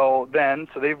 then,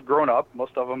 so they've grown up.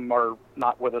 Most of them are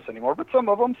not with us anymore, but some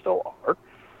of them still are.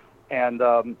 And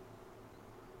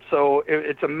so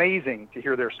it's amazing to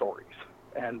hear their stories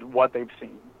and what they've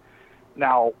seen.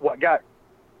 Now, what got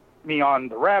me on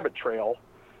the rabbit trail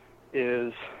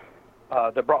is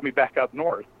that brought me back up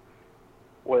north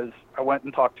was I went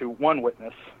and talked to one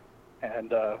witness,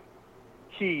 and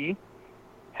he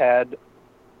had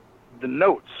the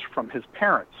notes from his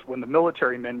parents when the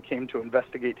military men came to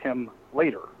investigate him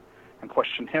later and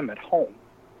question him at home.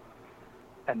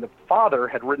 And the father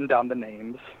had written down the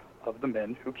names of the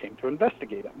men who came to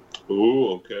investigate him.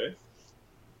 Ooh, okay.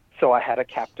 So I had a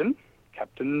Captain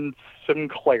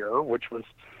Sinclair, which was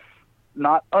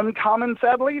not uncommon,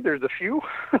 sadly. There's a few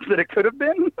that it could have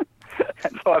been.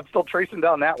 And so I'm still tracing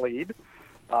down that lead.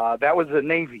 That was a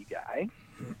Navy guy.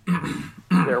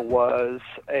 There was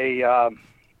a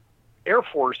Air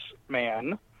Force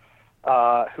man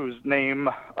whose name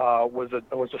was a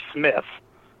Smith.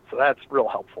 So that's real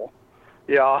helpful.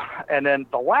 Yeah. And then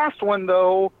the last one,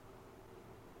 though,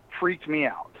 freaked me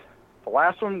out. The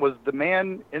last one was the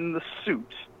man in the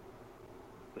suit,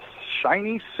 the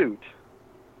shiny suit,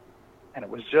 and it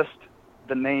was just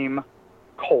the name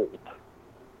Cold,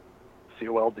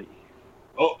 C-O-L-D.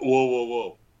 Oh,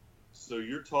 whoa. So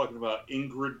you're talking about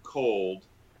Ingrid Cold.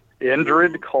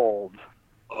 Ingrid Cold.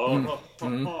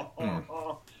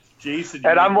 Oh, Jason.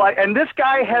 And I'm like, and this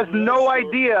guy has no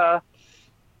idea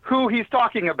who he's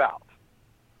talking about.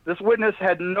 This witness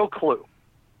had no clue.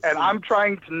 And I'm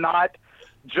trying to not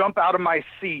jump out of my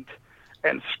seat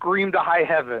and scream to high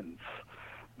heavens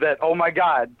that, oh my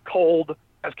God, Cold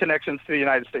has connections to the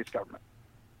United States government.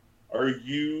 Are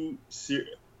you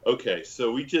serious? Okay,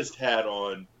 so we just had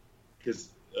on, because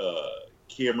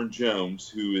Cameron Jones,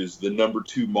 who is the number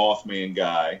 2 Mothman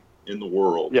guy in the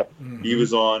world, yep. He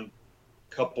was on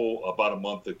about a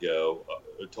month ago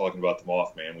talking about the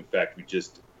Mothman. In fact, we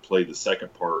just played the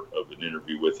second part of an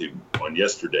interview with him on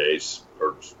yesterday's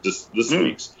or this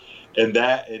week's, and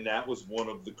that was one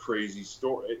of the crazy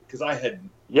stories because I had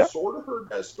sort of heard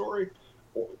that story,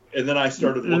 and then I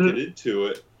started looking into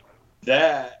it.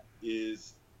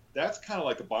 That's kind of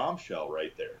like a bombshell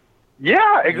right there.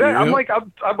 Yeah, exactly. Yeah. I'm like,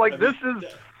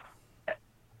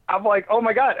 oh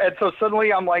my God. And so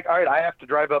suddenly I'm like, all right, I have to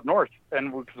drive up north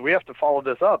and because we have to follow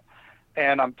this up.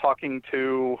 And I'm talking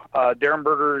to Darren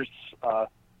Berger's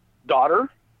daughter,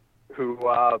 who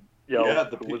the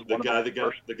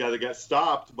guy that got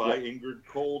stopped by Ingrid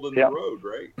Cold in the road,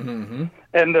 right? Mm-hmm.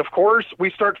 And of course, we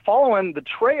start following the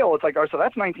trail. It's like, oh, so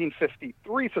that's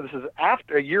 1953. So this is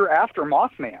a year after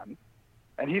Mothman,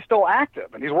 and he's still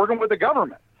active, and he's working with the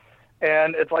government.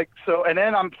 And it's like, so, and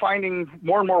then I'm finding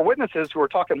more and more witnesses who are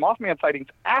talking Mothman sightings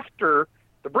after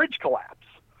the bridge collapse.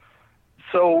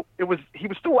 So he was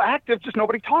still active, just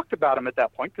nobody talked about him at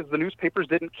that point because the newspapers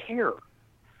didn't care.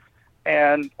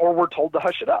 Or were told to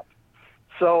hush it up.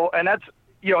 So, and that's,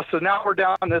 so now we're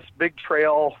down this big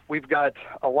trail. We've got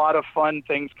a lot of fun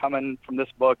things coming from this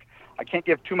book. I can't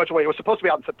give too much away. It was supposed to be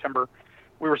out in September.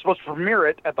 We were supposed to premiere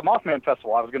it at the Mothman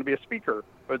Festival. I was going to be a speaker,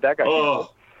 but that got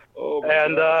canceled.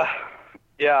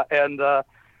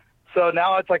 So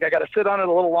now it's like I got to sit on it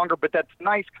a little longer, but that's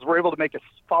nice because we're able to make a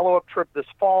follow-up trip this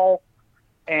fall,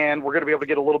 and we're going to be able to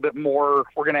get a little bit more.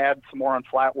 We're going to add some more on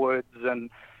Flatwoods and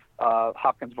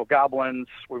Hopkinsville Goblins.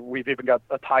 We've even got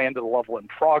a tie into the Loveland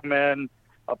Frogmen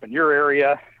up in your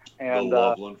area. And the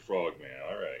Loveland Frogman,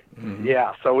 all right. Mm-hmm.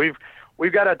 Yeah, so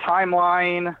we've got a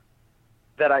timeline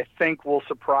that I think will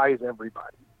surprise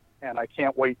everybody, and I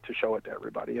can't wait to show it to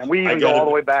everybody. And we even go all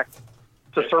the way back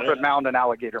to Serpent Mound and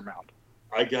Alligator Mound.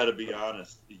 I got to be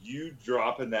honest. You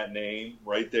dropping that name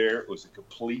right there was a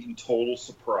complete and total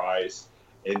surprise,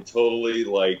 and totally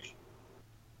like,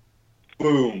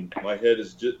 boom!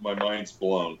 My mind's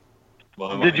blown.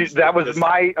 That was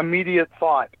my immediate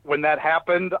thought when that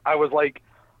happened. I was like,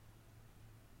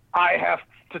 I have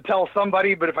to tell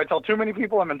somebody, but if I tell too many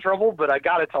people, I'm in trouble. But I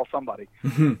got to tell somebody,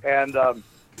 and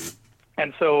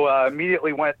so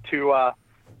immediately went to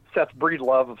Seth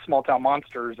Breedlove of Small Town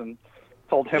Monsters and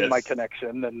told him my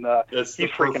connection, and he's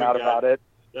freaking out about it.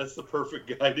 That's the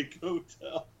perfect guy to go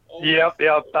tell. Yep.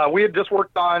 We had just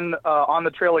worked on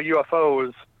the Trail of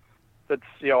UFOs. That's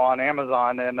on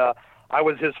Amazon, and I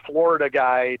was his Florida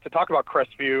guy to talk about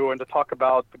Crestview and to talk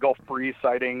about the Gulf Breeze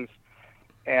sightings,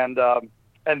 and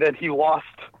then he lost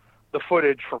the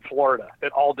footage for Florida.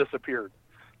 It all disappeared.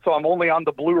 So I'm only on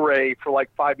the Blu-ray for like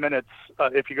 5 minutes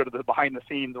if you go to the behind the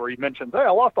scenes where he mentions, "Hey, I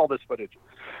lost all this footage."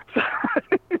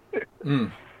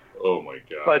 Oh my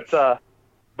god!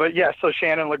 But yeah, so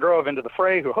Shannon LeGrove into the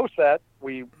fray, who hosts that,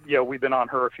 we've been on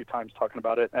her a few times talking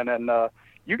about it, and then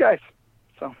you guys.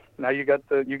 So now you got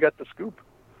the scoop.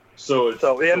 So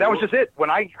that was just it.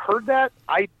 When I heard that,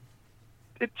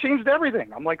 it changed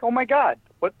everything. I'm like, oh my god,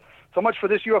 what? So much for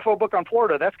this UFO book on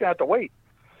Florida. That's gonna have to wait.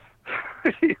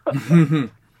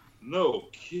 No,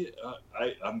 kid,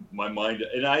 I'm my mind,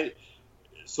 and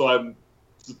I'm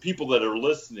the people that are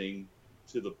listening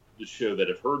to the show that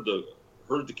have heard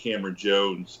the Cameron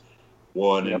Jones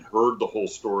one and heard the whole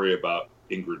story about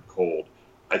Ingrid Cold.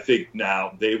 I think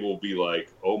now they will be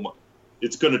like, oh my,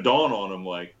 it's going to dawn on them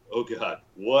like, oh god,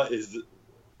 what is this?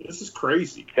 This is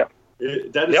crazy. Yep.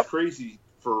 That is crazy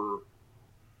to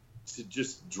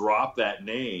just drop that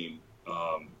name.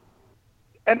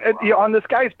 And on this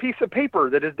guy's piece of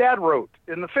paper that his dad wrote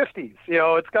in the 50s,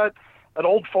 it's got an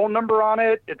old phone number on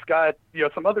it. It's got,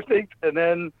 some other things. And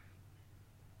then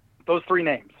those 3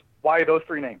 names. Why those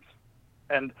 3 names?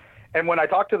 And when I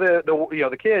talked to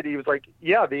the kid, he was like,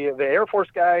 yeah, the Air Force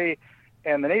guy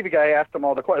and the Navy guy asked him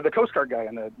all the Coast Guard guy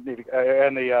and the Navy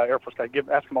and the Air Force guy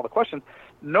asked him all the questions.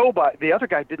 Nobody, the other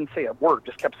guy didn't say a word,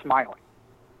 just kept smiling.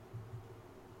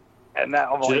 And that,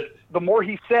 the more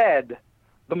he said,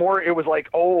 the more it was like,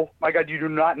 oh my God, you do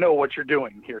not know what you're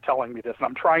doing here telling me this. And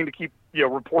I'm trying to keep,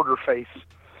 reporter face,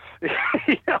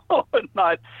 and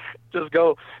not just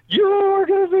go, you are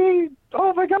going to be,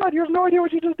 oh my God, you have no idea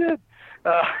what you just did.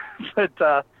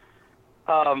 So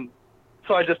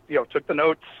I just, took the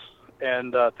notes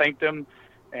and thanked him,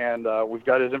 and we've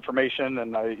got his information,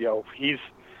 and we're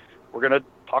going to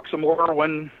talk some more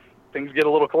when things get a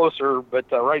little closer. But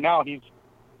right now he's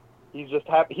just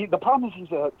happy. The problem is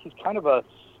he's kind of a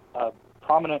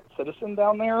prominent citizen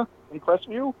down there in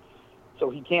Crestview, so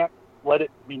he can't let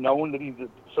it be known that he's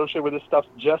associated with this stuff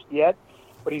just yet.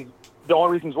 But the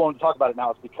only reason he's willing to talk about it now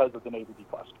is because of the Navy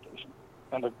declassification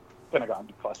and the Pentagon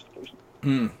declassification.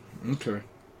 Okay.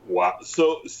 Wow.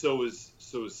 So is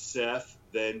Seth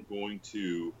then going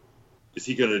to? Is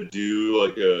he going to do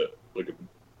like a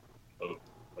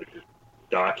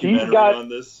documentary on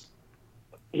this?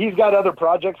 He's got other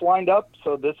projects lined up,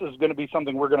 so this is going to be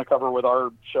something we're going to cover with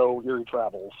our show Eerie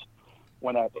Travels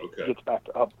when that gets back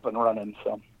up and running.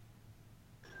 So,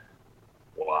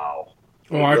 wow!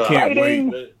 Oh, I can't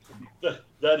wait.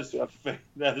 That is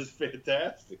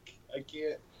fantastic. I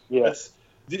can't. Yes.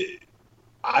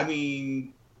 I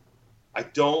mean, I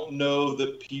don't know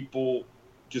that people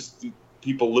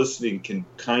listening can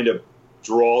kind of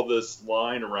draw this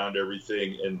line around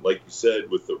everything, and like you said,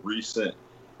 with the recent.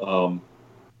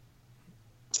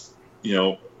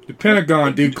 The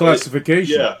Pentagon declassification.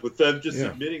 Yeah, with them just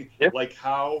admitting like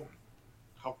how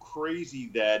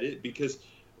crazy that is. Because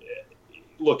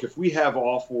look, if we have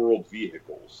off-world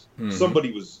vehicles,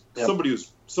 somebody was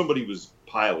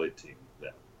piloting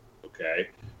them. Okay.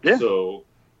 Yeah. So,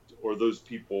 are those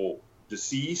people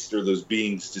deceased? Are those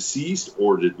beings deceased?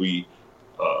 Or did we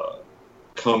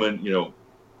come and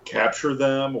capture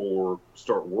them or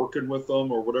start working with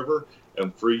them or whatever?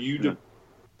 And for you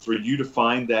to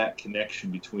find that connection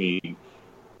between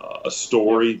a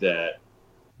story that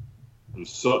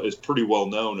is pretty well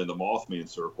known in the Mothman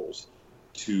circles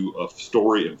to a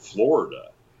story in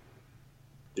Florida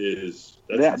that's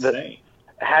insane.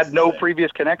 Had no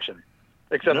previous connection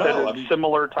except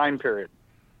similar time period.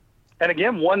 And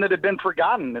again, one that had been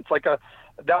forgotten. It's like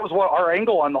that was what our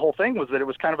angle on the whole thing was, that it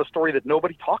was kind of a story that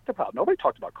nobody talked about. Nobody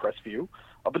talked about Crestview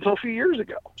up until a few years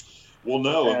ago. Well,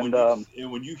 no, and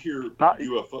when you hear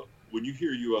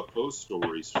UFO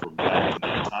stories from back in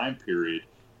that time period,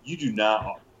 you do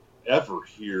not ever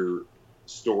hear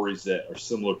stories that are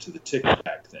similar to the Tic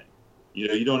Tac thing.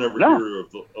 You don't ever hear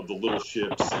of the little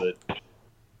ships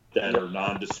that are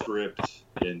nondescript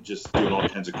and just doing all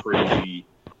kinds of crazy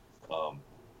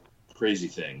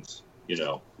things.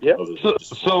 Yeah.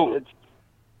 So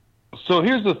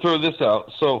here's to throw this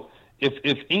out. So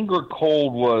if Ingrid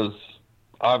Cold was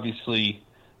obviously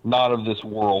not of this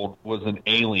world, was an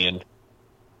alien,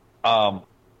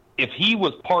 if he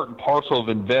was part and parcel of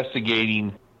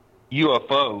investigating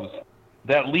UFOs,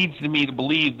 that leads me to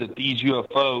believe that these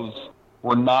UFOs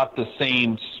were not the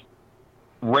same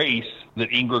race that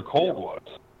Ingrid Cold was.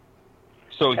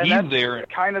 So he's there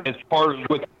kind of as part of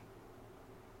it.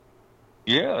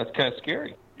 Yeah, that's kind of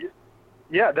scary.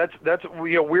 Yeah, that's that's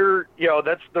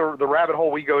the rabbit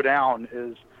hole we go down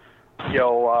is,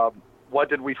 what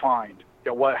did we find?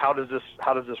 How does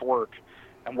this work?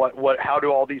 And how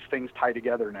do all these things tie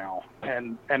together now?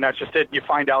 And that's just it. You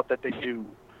find out that they do.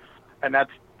 And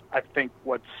that's, I think,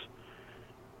 what's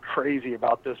crazy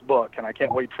about this book, and I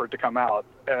can't wait for it to come out,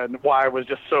 and why I was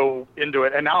just so into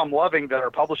it. And now I'm loving that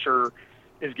our publisher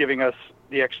is giving us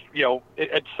the extra,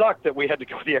 it sucked that we had to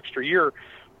go the extra year,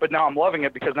 but now I'm loving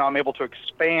it because now I'm able to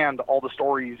expand all the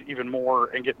stories even more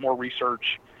and get more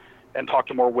research and talk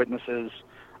to more witnesses.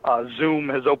 Zoom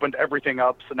has opened everything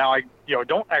up, so now I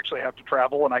don't actually have to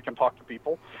travel and I can talk to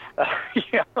people.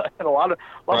 And a lot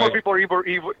more people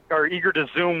are eager to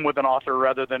Zoom with an author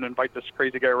rather than invite this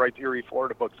crazy guy who writes eerie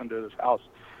Florida books into his house.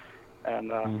 And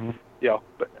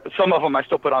but some of them I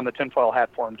still put on the tinfoil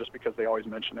hat for them just because they always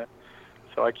mention it.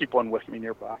 So I keep one with me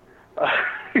nearby.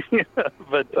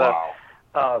 But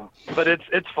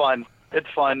it's fun. It's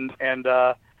fun, and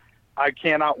I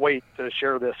cannot wait to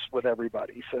share this with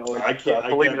everybody. So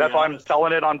believe me, that's why I'm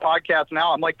telling it on podcasts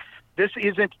now. I'm like, this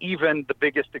isn't even the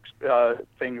biggest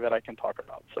thing that I can talk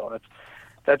about. So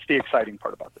that's the exciting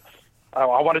part about this. I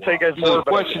want to tell you guys more. So the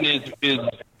question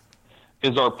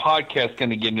is our podcast going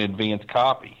to get an advanced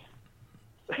copy?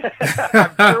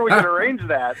 I'm sure we can arrange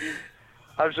that.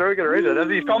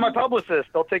 He's called my publicist.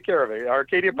 They'll take care of it.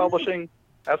 Arcadia Publishing.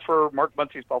 That's for Mark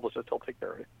Muncie's publicist. He'll take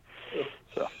care of it.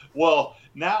 So. Well,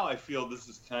 now I feel this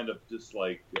is kind of just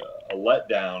like a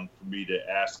letdown for me to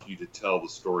ask you to tell the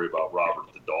story about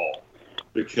Robert the Doll,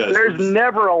 because there's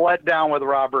never a letdown with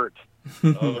Robert.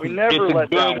 We never let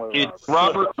down with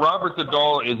Robert. Robert the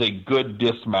Doll is a good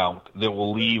dismount that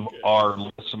will leave our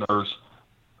listeners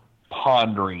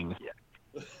pondering.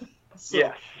 Yeah.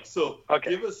 Yes. So okay.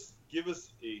 give us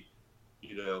a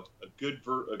good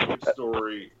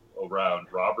story around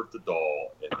Robert the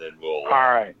Doll, and then we'll. All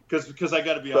right. Because I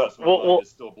got to be honest,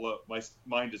 my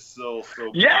mind is still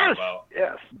so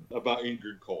about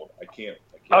Ingrid Cold. I can't.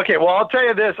 Okay, well, I'll tell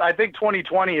you this. I think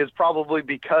 2020 is probably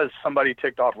because somebody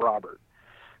ticked off Robert.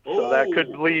 So that could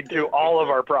lead to all of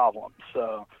our problems.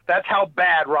 So that's how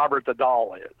bad Robert the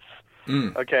Doll is.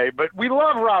 Mm. Okay, but we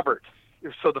love Robert.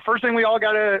 So the first thing we all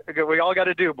gotta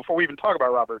do before we even talk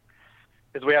about Robert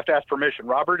is we have to ask permission.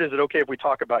 Robert, is it okay if we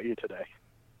talk about you today?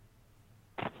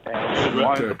 And as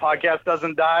long as the podcast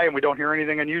doesn't die and we don't hear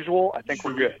anything unusual, I think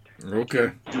we're good.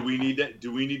 Okay. Do we need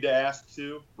to ask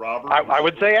to Robert? I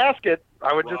would say ask it.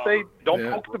 I would just say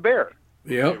don't poke the bear.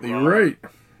 Yep, okay, you're right.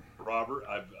 Robert,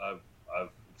 I've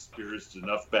experienced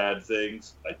enough bad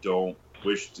things. I don't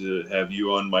wish to have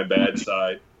you on my bad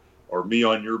side or me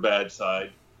on your bad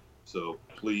side. So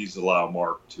please allow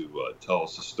Mark to tell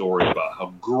us a story about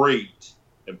how great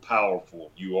and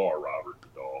powerful you are, Robert the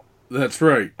Doll. That's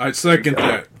right. I second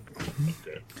that.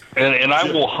 Okay. And I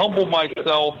will humble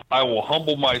myself.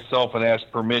 And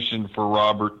ask permission for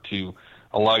Robert to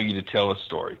allow you to tell a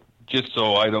story, just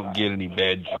so I don't get any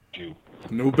bad juju.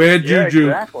 No bad juju.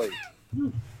 Yeah, exactly.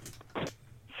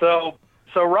 So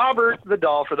Robert the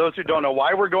Doll, for those who don't know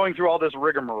why we're going through all this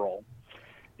rigmarole,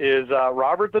 is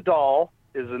Robert the Doll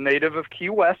is a native of Key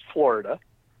West, Florida,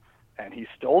 and he's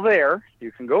still there.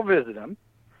 You can go visit him.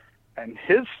 And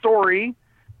his story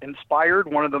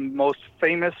inspired one of the most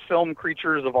famous film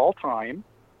creatures of all time,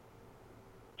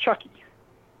 Chucky,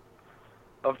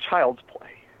 of Child's Play.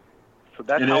 So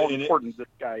that's how important this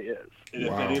guy is. And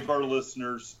if any of our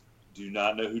listeners do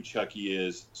not know who Chucky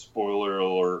is, spoiler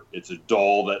alert, it's a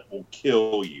doll that will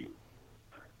kill you.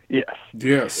 Yes.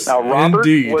 Yes. Now Robert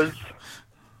indeed. was.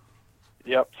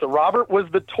 Yep. So Robert was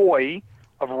the toy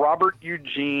of Robert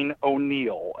Eugene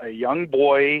O'Neill, a young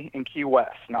boy in Key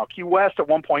West. Now, Key West at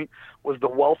one point was the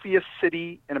wealthiest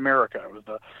city in America. It was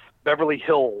the Beverly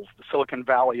Hills, the Silicon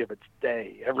Valley of its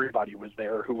day. Everybody was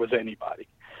there who was anybody.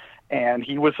 And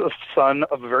he was a son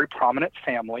of a very prominent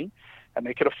family, and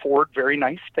they could afford very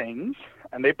nice things,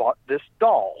 and they bought this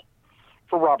doll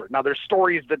for Robert. Now, there's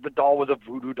stories that the doll was a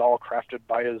voodoo doll crafted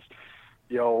by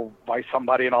by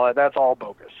somebody and all that. That's all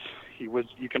bogus.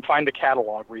 You can find a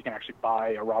catalog where you can actually buy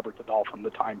a Robert the Doll from the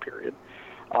time period.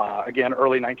 Again,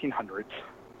 early 1900s.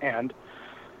 And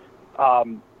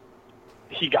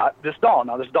he got this doll.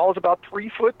 Now, this doll is about 3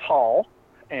 foot tall,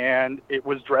 and it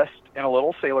was dressed in a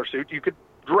little sailor suit. You could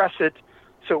dress it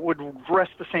so it would dress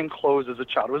the same clothes as a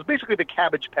child. It was basically the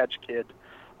Cabbage Patch Kid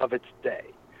of its day.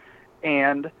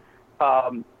 And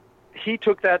he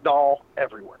took that doll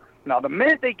everywhere. Now, the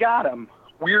minute they got him,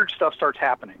 weird stuff starts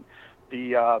happening.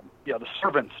 The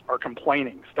servants are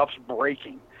complaining. Stuff's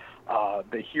breaking.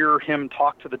 They hear him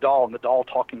talk to the doll, and the doll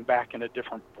talking back in a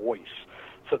different voice.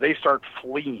 So they start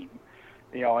fleeing.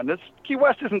 And this Key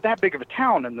West isn't that big of a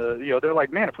town, and they're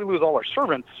like, man, if we lose all our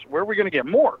servants, where are we going to get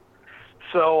more?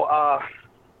 So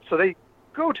they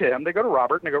go to him. They go to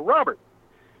Robert, and they go, Robert,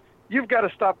 you've got to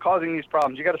stop causing these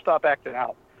problems. You got to stop acting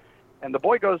out. And the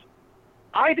boy goes,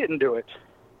 I didn't do it.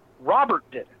 Robert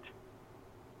did it.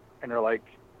 And they're like,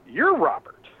 you're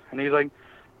Robert. And he's like,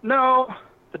 no,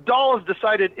 the doll has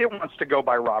decided it wants to go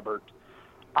by Robert.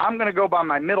 I'm going to go by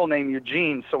my middle name,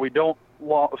 Eugene, so we don't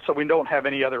have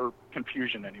any other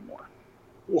confusion anymore.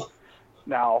 What?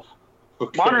 Now,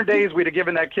 Okay. modern days, we'd have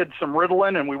given that kid some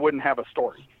Ritalin and we wouldn't have a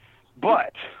story.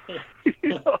 But,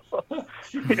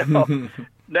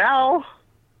 now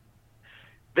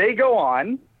they go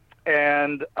on,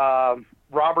 and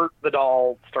Robert the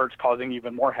doll starts causing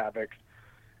even more havoc.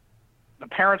 The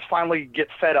parents finally get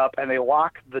fed up, and they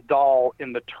lock the doll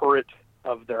in the turret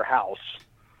of their house,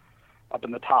 up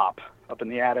in the top, up in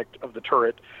the attic of the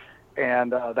turret.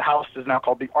 And the house is now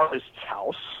called the Artist's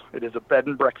House. It is a bed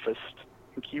and breakfast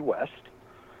in Key West.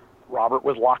 Robert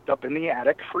was locked up in the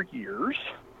attic for years.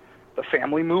 The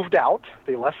family moved out.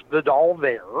 They left the doll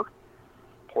there.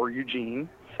 Poor Eugene,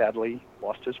 sadly,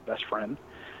 lost his best friend.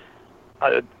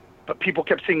 But people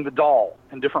kept seeing the doll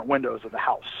in different windows of the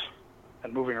house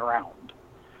and moving around.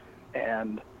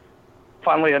 And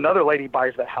finally, another lady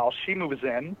buys that house. She moves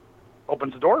in,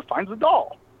 opens the door, finds the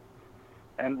doll,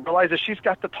 and realizes she's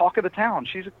got the talk of the town.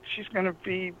 She's going to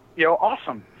be,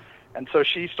 awesome. And so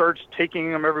she starts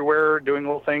taking them everywhere, doing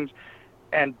little things,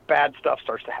 and bad stuff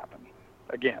starts to happen.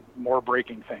 Again, more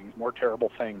breaking things, more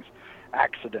terrible things,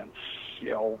 accidents,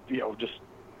 just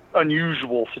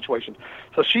unusual situations.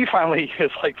 So she finally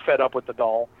is like fed up with the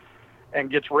doll and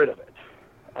gets rid of it.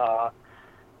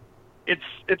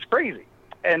 It's crazy.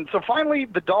 And so finally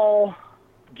the doll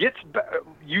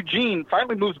Eugene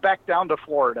finally moves back down to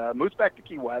Florida, moves back to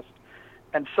Key West,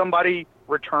 and somebody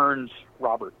returns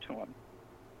Robert to him.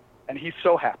 And he's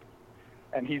so happy.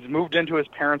 And he's moved into his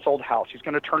parents' old house. He's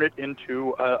going to turn it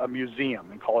into a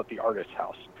museum and call it the Artist's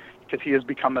House, because he has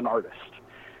become an artist.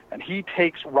 And he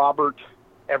takes Robert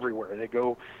everywhere. They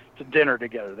go to dinner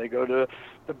together. They go to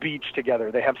the beach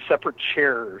together. They have separate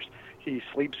chairs. He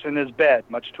sleeps in his bed,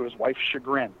 much to his wife's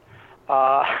chagrin.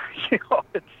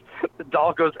 The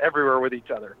doll goes everywhere with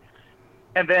each other.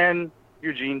 And then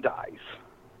Eugene dies.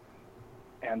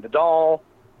 And the doll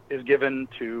is given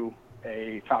to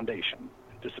a foundation.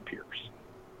 It disappears.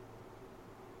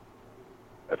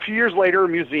 A few years later, a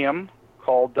museum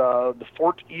called the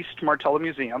Fort East Martello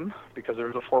Museum, because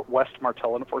there's a Fort West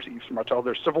Martello and a Fort East Martello.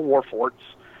 There's Civil War forts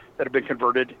that have been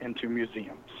converted into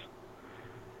museums.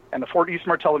 And the Fort East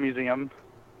Martello Museum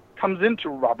comes into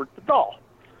Robert the doll.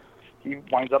 He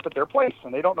winds up at their place,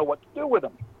 and they don't know what to do with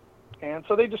him. And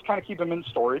so they just kind of keep him in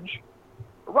storage.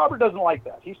 But Robert doesn't like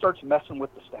that. He starts messing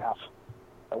with the staff.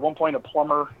 At one point, a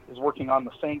plumber is working on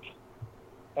the sink,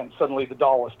 and suddenly the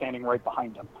doll is standing right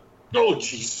behind him. Oh, He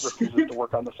jeez. refuses to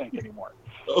work on the sink anymore.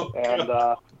 Oh, And,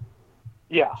 God.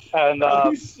 and Are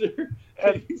you serious?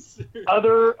 Are you serious?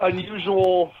 other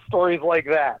unusual stories like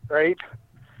that, right?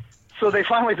 So they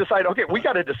finally decide, okay, we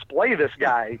got to display this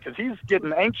guy because he's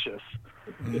getting anxious.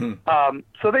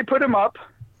 So they put him up,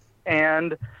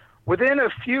 and within a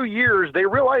few years, they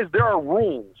realize there are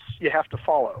rules you have to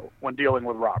follow when dealing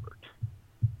with Robert.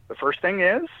 The first thing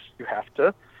is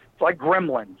it's like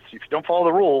Gremlins. If you don't follow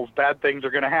the rules, bad things are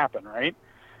going to happen, right?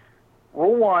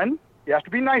 Rule 1, you have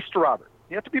to be nice to Robert.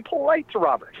 You have to be polite to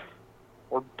Robert,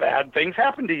 or bad things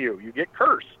happen to you. You get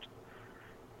cursed.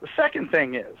 The second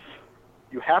thing is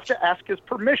you have to ask his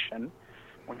permission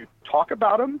when you talk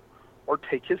about him or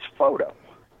take his photo.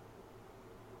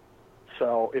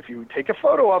 So if you take a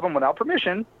photo of him without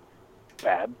permission,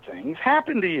 bad things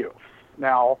happen to you.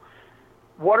 Now,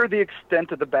 what are the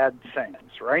extent of the bad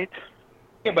things, right?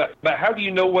 Yeah, but how do you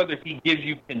know whether he gives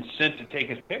you consent to take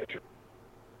his picture?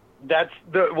 That's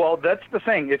the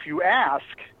thing. If you ask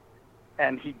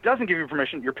and he doesn't give you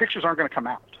permission, your pictures aren't going to come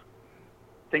out.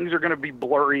 Things are going to be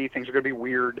blurry. Things are going to be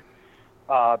weird.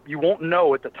 You won't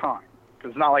know at the time,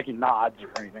 because it's not like he nods or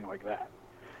anything like that.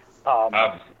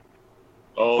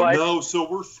 No, so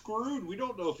we're screwed. We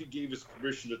don't know if he gave us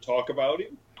permission to talk about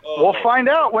him. We'll find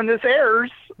out when this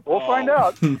airs. We'll find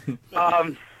out.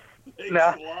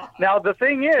 Now, the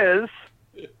thing is,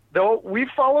 though, we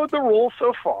followed the rules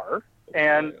so far,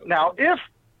 and now if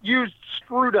you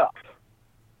screwed up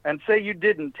and say you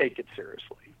didn't take it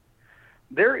seriously,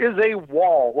 there is a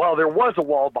wall. Well, there was a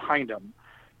wall behind him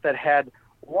that had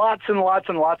lots and lots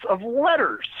and lots of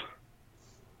letters.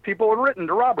 People had written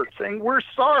to Robert saying, "We're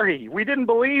sorry. We didn't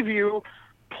believe you.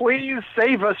 Please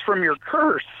save us from your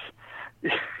curse.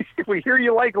 We hear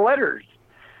you like letters."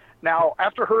 Now,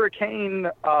 after Hurricane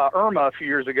Irma a few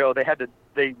years ago, they had to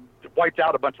they wiped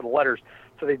out a bunch of the letters,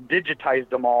 so they digitized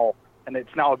them all, and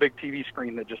it's now a big TV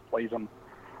screen that just plays them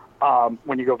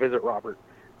when you go visit Robert.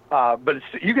 But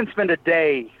you can spend a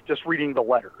day just reading the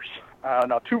letters.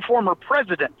 Now, 2 former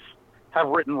presidents have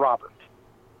written Robert.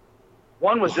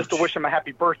 One was just to wish him a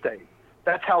happy birthday.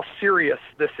 That's how serious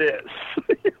this is.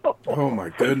 Oh, my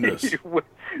goodness.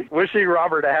 Wishing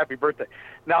Robert a happy birthday.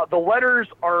 Now, the letters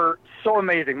are so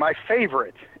amazing. My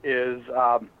favorite is,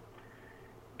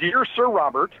 Dear Sir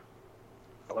Robert,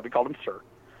 let me call him Sir,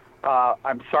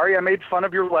 I'm sorry I made fun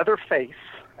of your leather face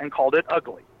and called it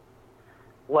ugly.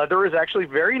 Leather is actually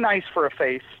very nice for a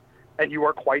face, and you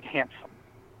are quite handsome.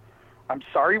 I'm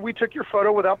sorry we took your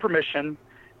photo without permission,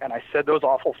 and I said those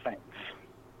awful things.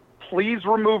 Please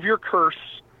remove your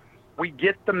curse. We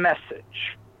get the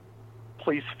message.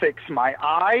 Please fix my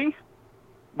eye,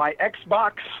 my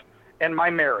Xbox, and my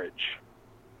marriage.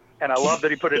 And I love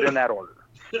that he put it in that order.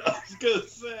 I was gonna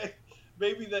say,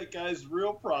 maybe that guy's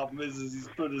real problem is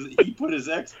he put his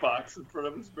Xbox in front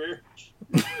of his marriage.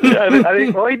 I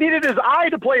think, well, he needed his eye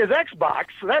to play his Xbox,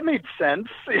 so that made sense.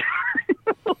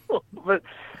 But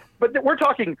we're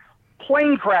talking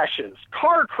plane crashes,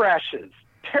 car crashes,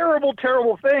 terrible,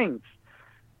 terrible things.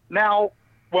 Now,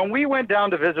 when we went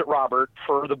down to visit Robert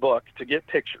for the book to get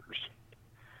pictures,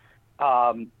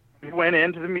 we went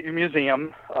into the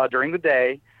museum during the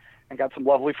day and got some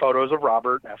lovely photos of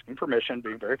Robert, asking permission,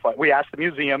 being very fun. We asked the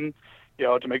museum,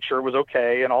 to make sure it was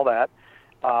okay and all that.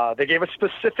 They gave us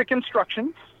specific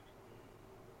instructions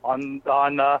on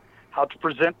how to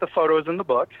present the photos in the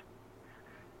book.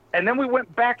 And then we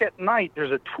went back at night.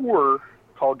 There's a tour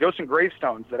called Ghosts and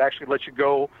Gravestones that actually lets you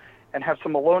go and have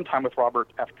some alone time with Robert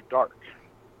after dark,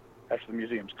 after the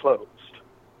museum's closed.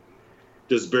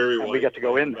 Does Barry White? We got to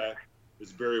go in there.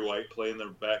 Does Barry White play in the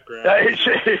background?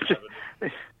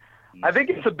 I think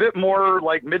it's a bit more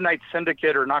like Midnight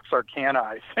Syndicate or Nox Arcana,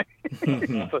 I think.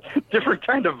 It's a different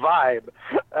kind of vibe.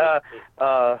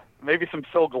 Maybe some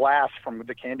Phil Glass from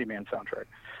the Candyman soundtrack.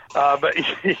 But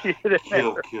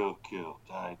kill.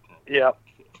 Die. Yeah.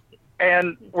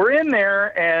 And we're in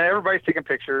there, and everybody's taking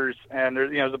pictures, and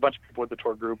there's a bunch of people with the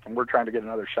tour group, and we're trying to get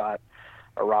another shot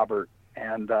of Robert.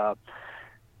 And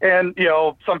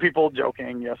some people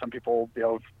joking, some people,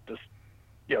 just,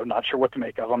 not sure what to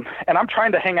make of him. And I'm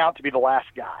trying to hang out to be the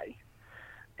last guy.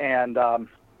 And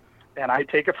I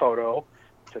take a photo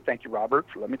to thank you, Robert,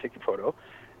 for letting me take the photo.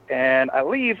 And I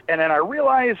leave, and then I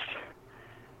realize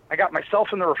I got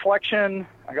myself in the reflection.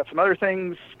 I got some other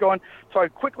things going. So I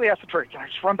quickly asked the tour, can I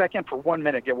just run back in for 1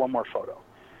 minute, get one more photo?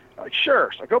 I'm like,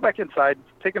 sure. So I go back inside,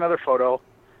 take another photo,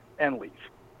 and leave.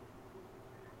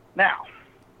 Now,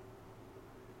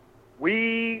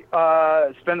 we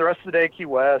spend the rest of the day at Key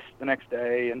West the next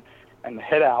day and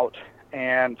head out,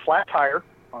 and flat tire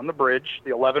on the bridge,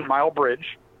 the 11-mile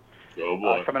bridge,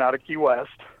 coming out of Key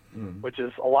West, which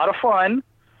is a lot of fun.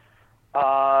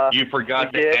 You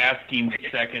forgot to ask him the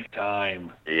second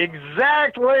time.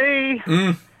 Exactly.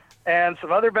 And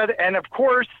some other better, and of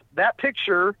course that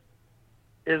picture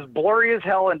is blurry as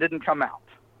hell and didn't come out.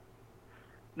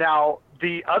 Now,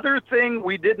 the other thing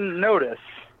we didn't notice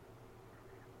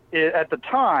at the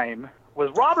time was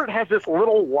Robert has this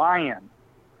little lion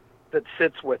that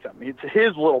sits with him. It's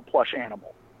his little plush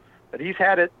animal, but he's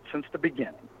had it since the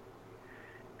beginning.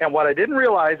 And what I didn't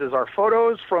realize is our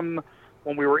photos from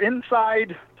when we were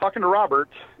inside talking to Robert,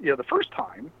 the first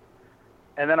time,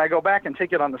 and then I go back and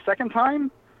take it on the second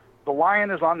time, the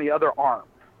lion is on the other arm.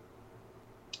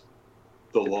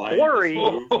 The lion. Blurry.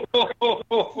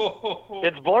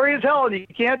 It's blurry as hell, and you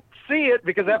can't see it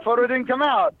because that photo didn't come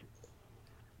out.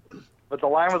 But the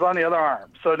lion was on the other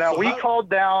arm. So now we called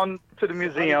down to the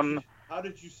museum. How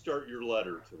did you start your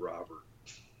letter to Robert?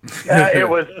 It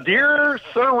was, Dear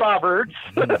Sir Robert.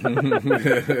 and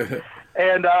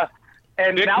now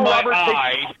Robert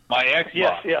takes my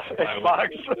Xbox. Yes, Xbox.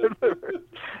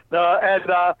 No,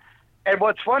 and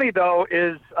what's funny though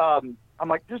is I'm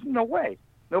like, there's no way.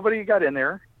 Nobody got in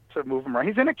there to move him around.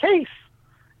 He's in a case.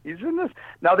 He's in this.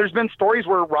 Now, there's been stories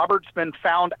where Robert's been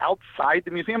found outside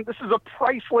the museum. This is a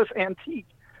priceless antique.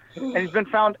 And he's been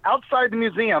found outside the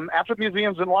museum after the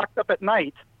museum's been locked up at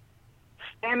night,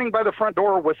 standing by the front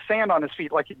door with sand on his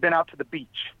feet like he'd been out to the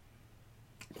beach.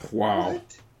 Wow.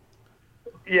 What?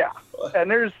 Yeah.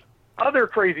 And there's other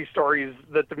crazy stories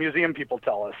that the museum people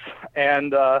tell us.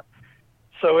 And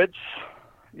so it's,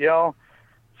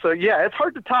 it's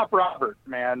hard to top Robert,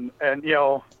 man. And,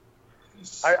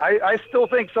 I still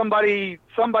think somebody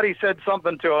said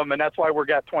something to him, and that's why we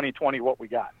got 2020 what we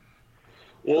got.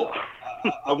 Well,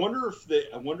 I wonder if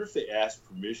they asked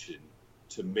permission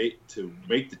to make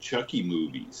the Chucky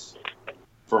movies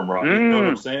from Robert. You know what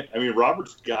I'm saying? I mean,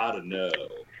 Robert's got to know.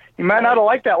 He might not have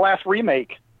liked that last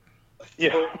remake.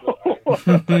 Yeah.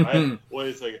 Wait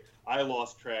a second. I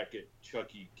lost track at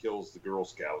Chucky Kills the Girl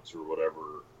Scouts or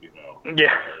whatever, Yeah. I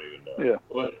don't even know. Yeah.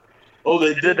 What? Oh,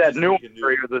 they did that new one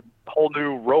where he was a whole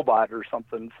new robot or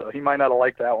something, so he might not have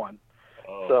liked that one.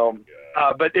 Oh, so,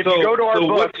 but if you go to our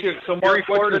book, what's your theory?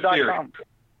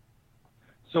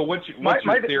 So what's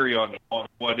your theory on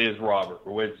what is Robert?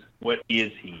 What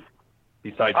is he?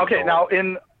 Besides now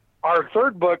in our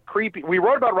third book, Creepy, we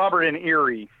wrote about Robert in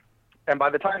Erie, and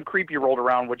by the time Creepy rolled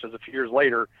around, which is a few years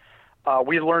later,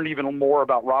 we learned even more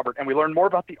about Robert, and we learned more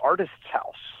about the artist's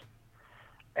house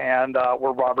and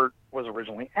where Robert was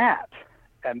originally at.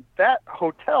 And that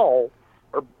hotel,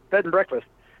 or bed and breakfast,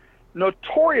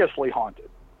 notoriously haunted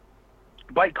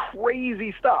by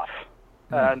crazy stuff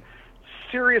and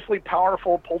seriously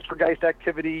powerful poltergeist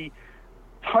activity,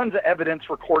 tons of evidence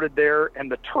recorded there,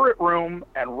 and the turret room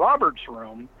and Robert's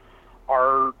room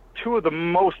are two of the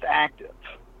most active.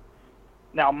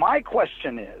 Now, my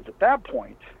question is, at that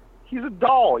point, he's a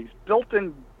doll. He's built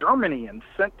in Germany and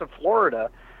sent to Florida.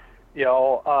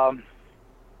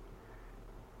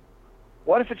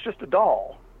 What if it's just a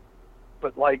doll,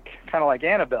 but kind of like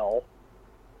Annabelle,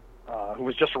 who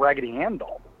was just a Raggedy Ann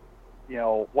doll?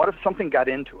 What if something got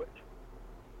into it?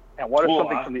 And what if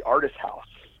something from the artist's house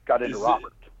got into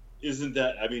Robert? Isn't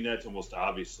that? I mean, that's almost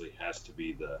obviously has to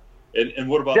be the. And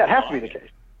what about? Yeah, it has to be the case.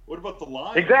 What about the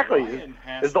lion? Exactly.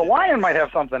 The lion might have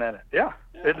something in it. Yeah.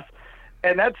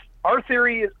 And that's our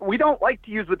theory. We don't like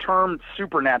to use the term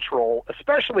supernatural,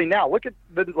 especially now. Look at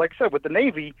like I said, with the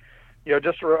Navy,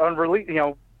 just for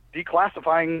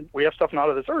declassifying. We have stuff not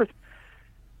of this earth.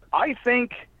 I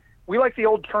think we like the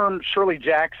old term Shirley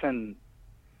Jackson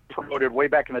promoted way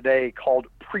back in the day called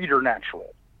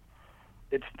preternatural.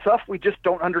 It's stuff we just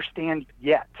don't understand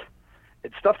yet.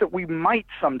 It's stuff that we might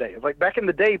someday. Like back in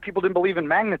the day, people didn't believe in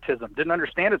magnetism, didn't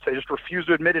understand it, so they just refused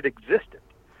to admit it existed.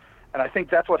 And I think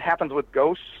that's what happens with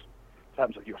ghosts. It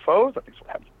happens with UFOs. I think it's what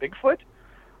happens with Bigfoot.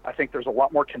 I think there's a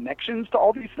lot more connections to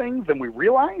all these things than we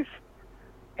realize.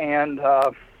 And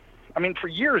for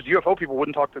years, UFO people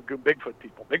wouldn't talk to Bigfoot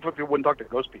people. Bigfoot people wouldn't talk to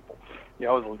ghost people. It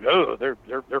was like, oh,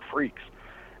 they're freaks.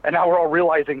 And now we're all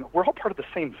realizing we're all part of the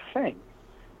same thing.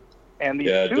 And these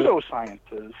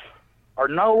pseudosciences are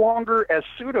no longer as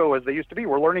pseudo as they used to be.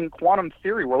 We're learning quantum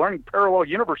theory. We're learning parallel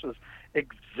universes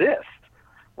exist.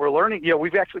 We're learning,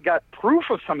 we've actually got proof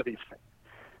of some of these things.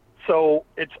 So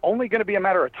it's only going to be a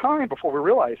matter of time before we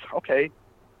realize, okay,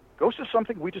 ghost is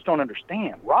something we just don't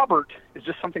understand. Robert is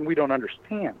just something we don't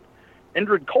understand.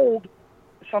 Indrid Cold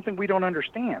is something we don't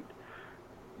understand.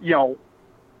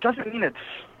 Doesn't mean it's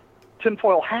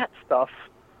tinfoil hat stuff.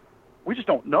 We just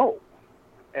don't know.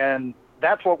 And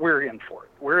that's what we're in for.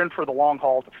 We're in for the long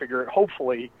haul to figure it.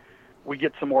 Hopefully we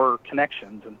get some more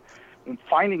connections and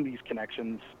finding these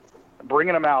connections,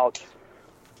 bringing them out.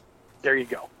 There you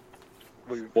go.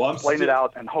 We explain it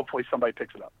out, and hopefully somebody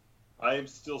picks it up. I am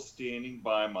still standing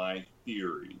by my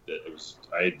theory that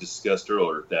I had discussed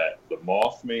earlier, that the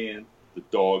Mothman, the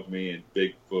Dogman,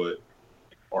 Bigfoot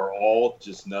are all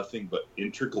just nothing but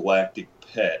intergalactic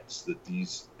pets that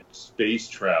these space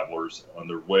travelers on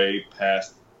their way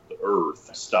past the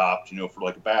Earth stopped, for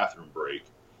like a bathroom break.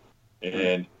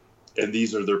 And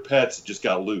these are their pets that just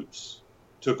got loose,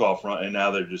 took off running, and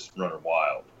now they're just running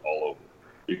wild all over.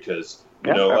 Because,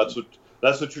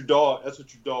 that's what your dog,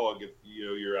 if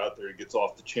you're out there, it gets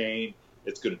off the chain,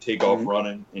 it's going to take off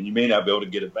running, and you may not be able to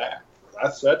get it back.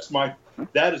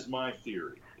 That is my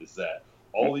theory, is that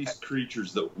all these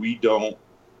creatures that we don't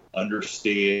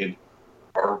understand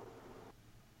are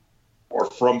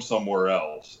from somewhere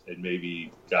else and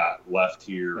maybe got left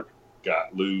here,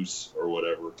 got loose or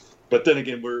whatever. But then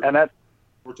again, we're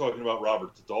talking about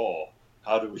Robert the doll.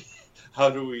 How do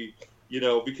we,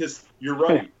 because you're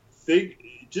right.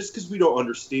 Just because we don't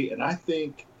understand, and I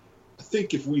think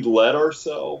if we let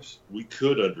ourselves, we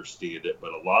could understand it,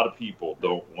 but a lot of people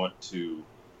don't want to.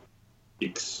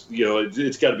 It's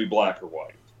got to be black or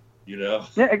white, Yeah,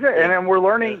 exactly. And then we're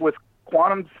learning with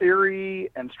quantum theory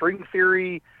and string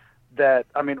theory that,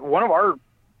 one of our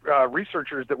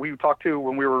researchers that we talked to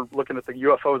when we were looking at the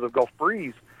UFOs of Gulf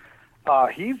Breeze,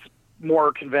 he's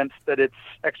more convinced that it's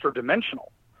extra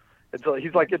dimensional.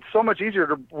 He's like, it's so much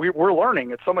easier we're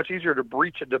learning, it's so much easier to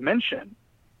breach a dimension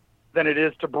than it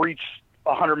is to breach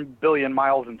 100 billion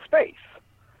miles in space.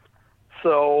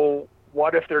 So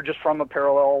what if they're just from a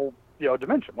parallel,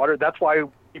 dimension? That's why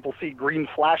people see green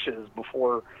flashes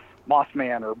before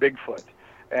Mothman or Bigfoot,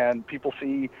 and people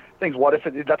see things. What if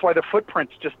that's why the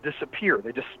footprints just disappear?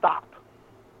 They just stop.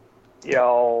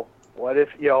 What if,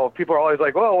 people are always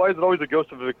like, well, why is it always a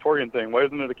ghost of a Victorian thing? Why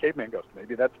isn't it a caveman ghost?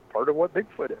 Maybe that's part of what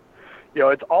Bigfoot is.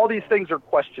 It's all these things are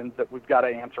questions that we've got to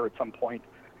answer at some point.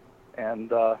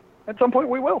 And at some point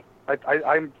we will.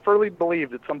 I firmly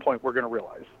believe at some point we're going to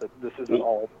realize that this isn't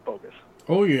all bogus.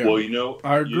 Oh, yeah. Well,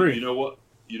 I agree.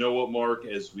 You know what, Mark?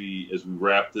 As we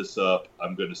wrap this up,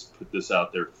 I'm going to put this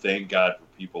out there. Thank God for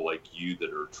people like you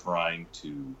that are trying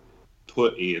to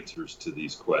put answers to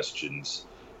these questions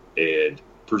and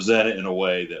present it in a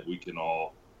way that we can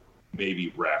all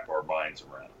maybe wrap our minds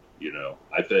around.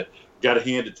 I got to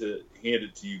hand it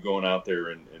to you going out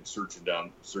there and searching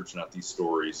out these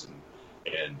stories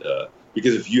and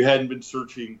because if you hadn't been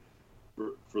searching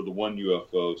for the one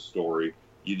UFO story,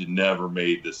 you'd have never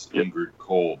made this Ingrid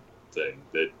Cole thing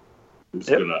that is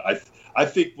gonna. I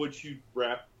think once you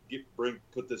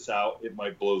put this out, it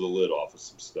might blow the lid off of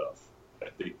some stuff.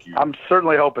 I'm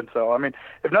certainly hoping so. I mean,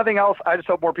 if nothing else, I just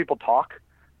hope more people talk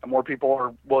and more people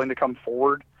are willing to come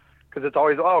forward, because it's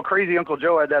always, oh, crazy Uncle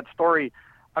Joe had that story.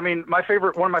 I mean, one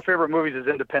of my favorite movies is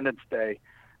Independence Day,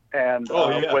 and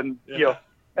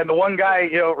and the one guy,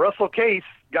 Russell Case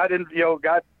got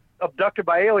abducted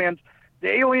by aliens. The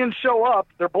aliens show up,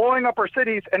 they're blowing up our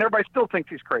cities, and everybody still thinks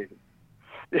he's crazy.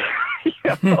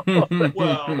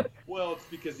 Well, it's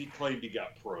because he claimed he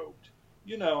got probed.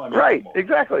 Right,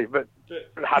 exactly. But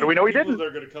how do we know he didn't?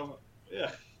 They're going to come.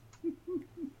 Yeah.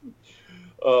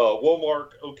 Well,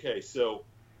 Mark. Okay, so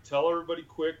tell everybody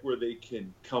quick where they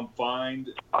can come find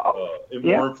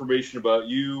more information about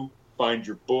you, find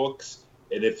your books,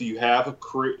 and if you have a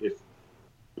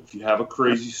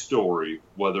crazy story,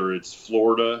 whether it's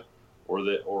Florida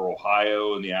or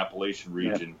Ohio and the Appalachian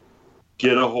region,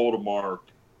 get a hold of Mark.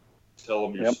 Tell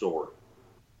him your story.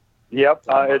 Yep.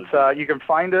 It's you can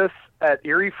find us at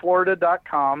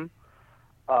EerieFlorida.com,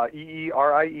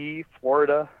 EERIE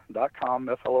Florida.com,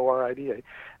 FLORIDA.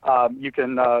 You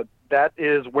can. That's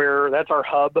our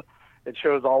hub. It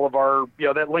shows all of our.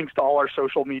 That links to all our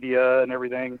social media and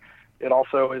everything. It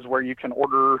also is where you can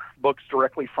order books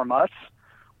directly from us,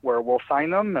 where we'll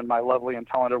sign them, and my lovely and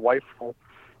talented wife will,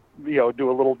 do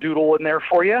a little doodle in there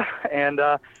for you, and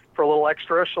for a little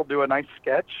extra, she'll do a nice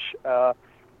sketch.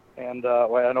 And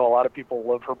I know a lot of people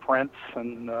love her prints,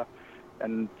 and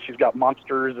she's got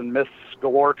monsters and myths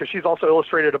galore, because she's also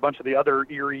illustrated a bunch of the other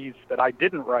Eries that I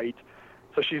didn't write.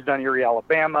 So she's done Erie,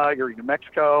 Alabama, Erie, New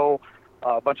Mexico,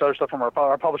 a bunch of other stuff from our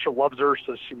publisher loves her,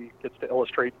 so she gets to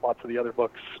illustrate lots of the other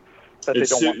books that they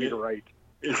don't want me to write.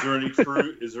 Is there any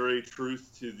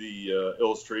truth to the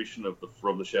illustration of the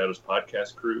From the Shadows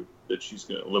podcast crew that she's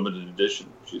going to limited edition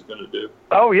she's going to do?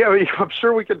 Oh yeah, I'm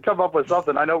sure we could come up with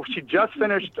something. I know she just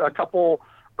finished a couple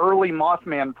early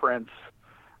Mothman prints,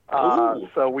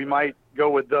 so we might go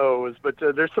with those. But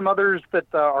there's some others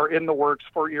that are in the works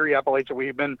for Erie, Appalachia.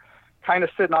 We've been kind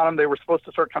of sitting on them. They were supposed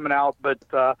to start coming out, but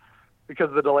because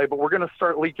of the delay. But we're going to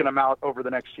start leaking them out over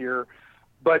the next year.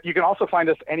 But you can also find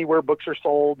us anywhere books are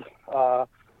sold.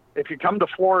 If you come to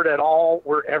Florida at all,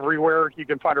 we're everywhere. You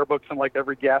can find our books in like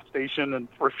every gas station and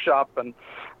thrift shop, and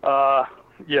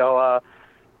you go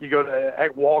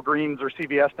to Walgreens or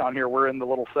CVS down here. We're in the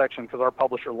little section because our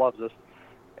publisher loves us,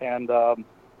 and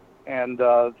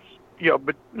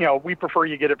we prefer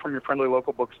you get it from your friendly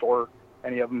local bookstore.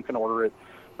 Any of them can order it,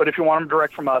 but if you want them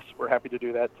direct from us, we're happy to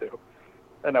do that too.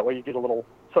 And that way you get a little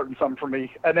certain something from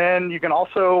me. And then you can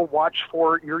also watch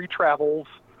for Erie Travels,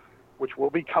 which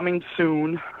will be coming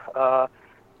soon. Like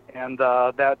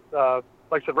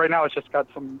I said, right now it's just got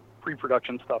some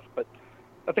pre-production stuff, but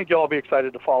I think you'll all be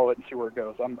excited to follow it and see where it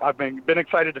goes. I've been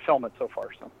excited to film it so far.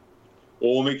 So.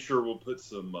 Well, we'll make sure we'll put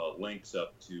some links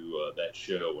up to that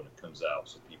show when it comes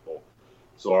out,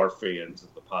 so our fans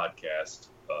of the podcast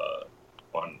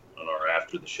on our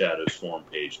After the Shadows forum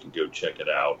page can go check it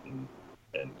out and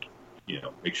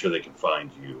make sure they can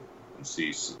find you and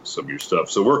see some of your stuff.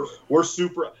 So we're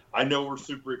super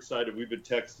excited. We've been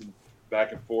texting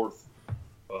back and forth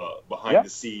behind the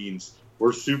scenes.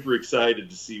 We're super excited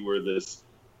to see where this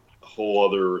whole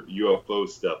other UFO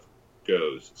stuff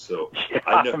goes. So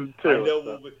I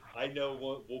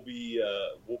know we'll be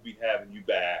having you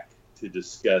back to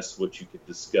discuss what you could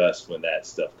discuss when that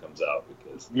stuff comes out,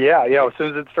 because as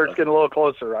soon as it starts getting a little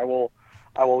closer, I will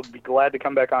be glad to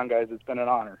come back on, guys. It's been an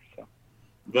honor. So.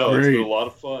 No, it's been a lot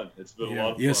of fun.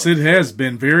 Yes, it has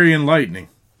been very enlightening.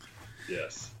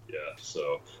 Yes, yeah.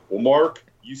 So, well, Mark,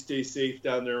 you stay safe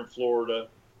down there in Florida.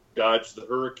 Dodge the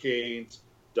hurricanes.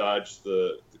 Dodge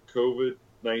the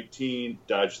COVID-19.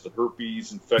 Dodge the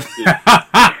herpes infected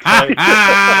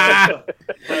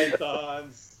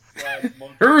pythons.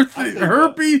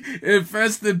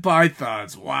 Herpes-infested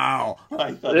pythons. Wow.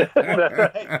 Hey,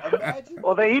 imagine.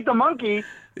 Well, they eat the monkey.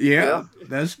 Yeah,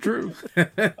 that's true.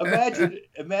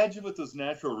 Imagine what those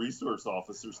natural resource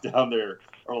officers down there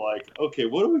are like. Okay,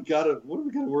 what do we gotta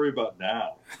worry about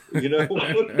now? You know.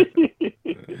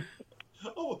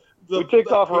 We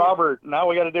kicked off Robert. Now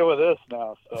we got to deal with this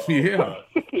now. So. Yeah.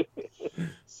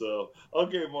 So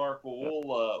okay, Mark.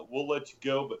 Well, we'll let you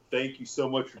go, but thank you so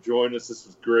much for joining us. This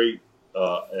was great.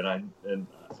 And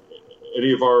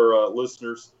any of our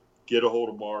listeners, get a hold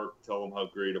of Mark. Tell him how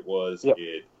great it was. Yep.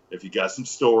 And if you got some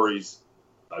stories,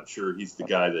 I'm sure he's the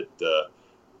guy that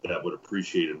would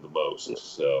appreciate him the most.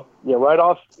 So yeah, right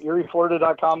off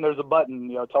ErieFlorida.com, there's a button.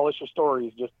 Tell us your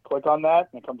stories. Just click on that,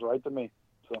 and it comes right to me.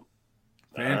 So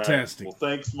fantastic. Right. Well,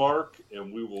 thanks, Mark,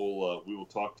 and we will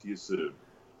talk to you soon.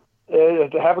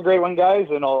 Have a great one, guys,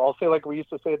 and I'll say like we used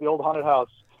to say at the old haunted house.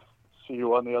 See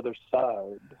you on the other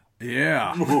side.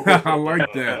 Yeah, I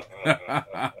like that.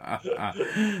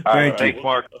 Thank you. Thanks,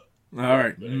 Mark. All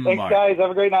right. Thanks, bye. guys.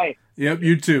 Have a great night. Yep,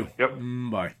 you too. Yep.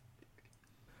 Bye.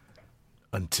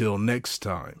 Until next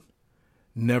time,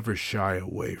 never shy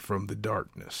away from the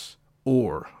darkness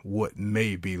or what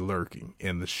may be lurking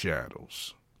in the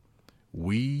shadows.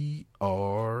 We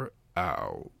are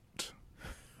out.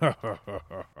 God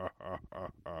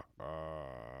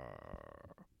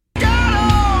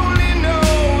only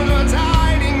knows what's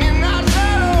hiding in our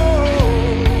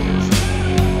shadows.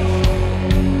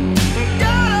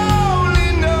 God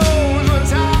only knows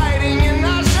what's hiding in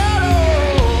our shadows.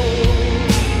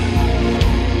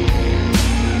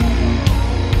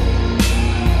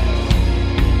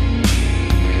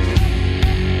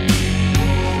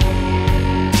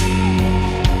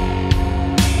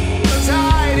 What's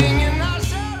hiding in our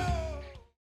shadows.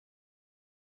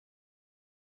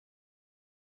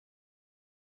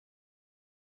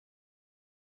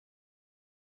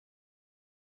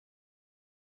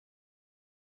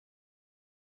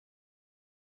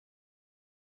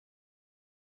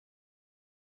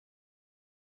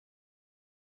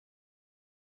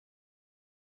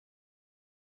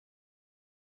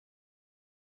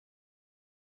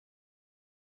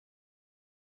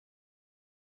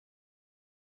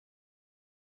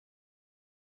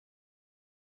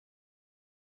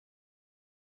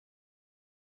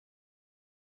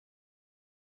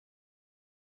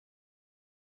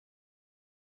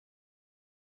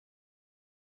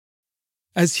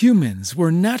 As humans, we're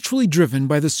naturally driven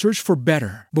by the search for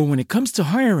better. But when it comes to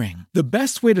hiring, the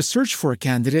best way to search for a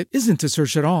candidate isn't to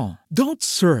search at all. Don't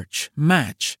search,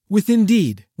 match with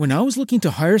Indeed. When I was looking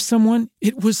to hire someone,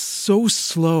 it was so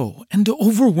slow and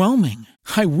overwhelming.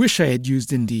 I wish I had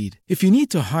used Indeed. If you need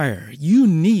to hire, you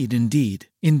need Indeed.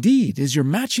 Indeed is your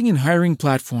matching and hiring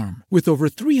platform with over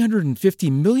 350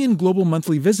 million global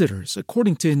monthly visitors,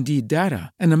 according to Indeed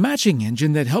data, and a matching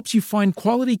engine that helps you find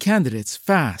quality candidates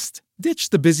fast. Ditch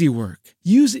the busy work.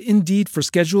 Use Indeed for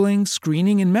scheduling,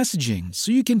 screening, and messaging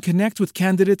so you can connect with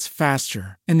candidates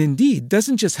faster. And Indeed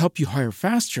doesn't just help you hire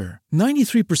faster.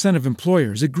 93% of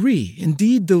employers agree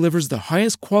Indeed delivers the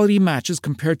highest quality matches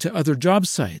compared to other job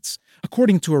sites,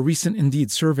 according to a recent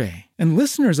Indeed survey. And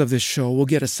listeners of this show will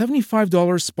get a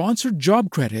 $75 sponsored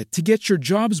job credit to get your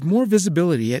jobs more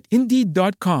visibility at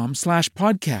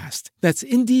Indeed.com/podcast. That's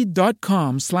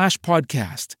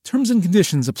Indeed.com/podcast. Terms and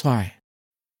conditions apply.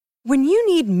 When you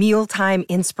need mealtime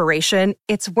inspiration,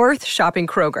 it's worth shopping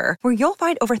Kroger, where you'll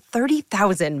find over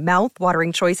 30,000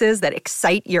 mouth-watering choices that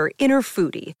excite your inner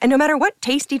foodie. And no matter what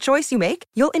tasty choice you make,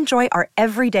 you'll enjoy our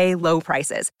everyday low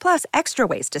prices, plus extra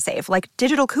ways to save, like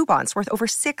digital coupons worth over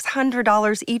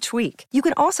 $600 each week. You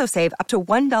can also save up to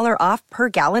 $1 off per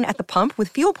gallon at the pump with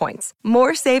fuel points.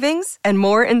 More savings and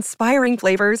more inspiring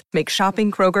flavors make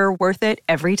shopping Kroger worth it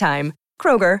every time.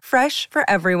 Kroger, fresh for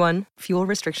everyone. Fuel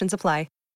restrictions apply.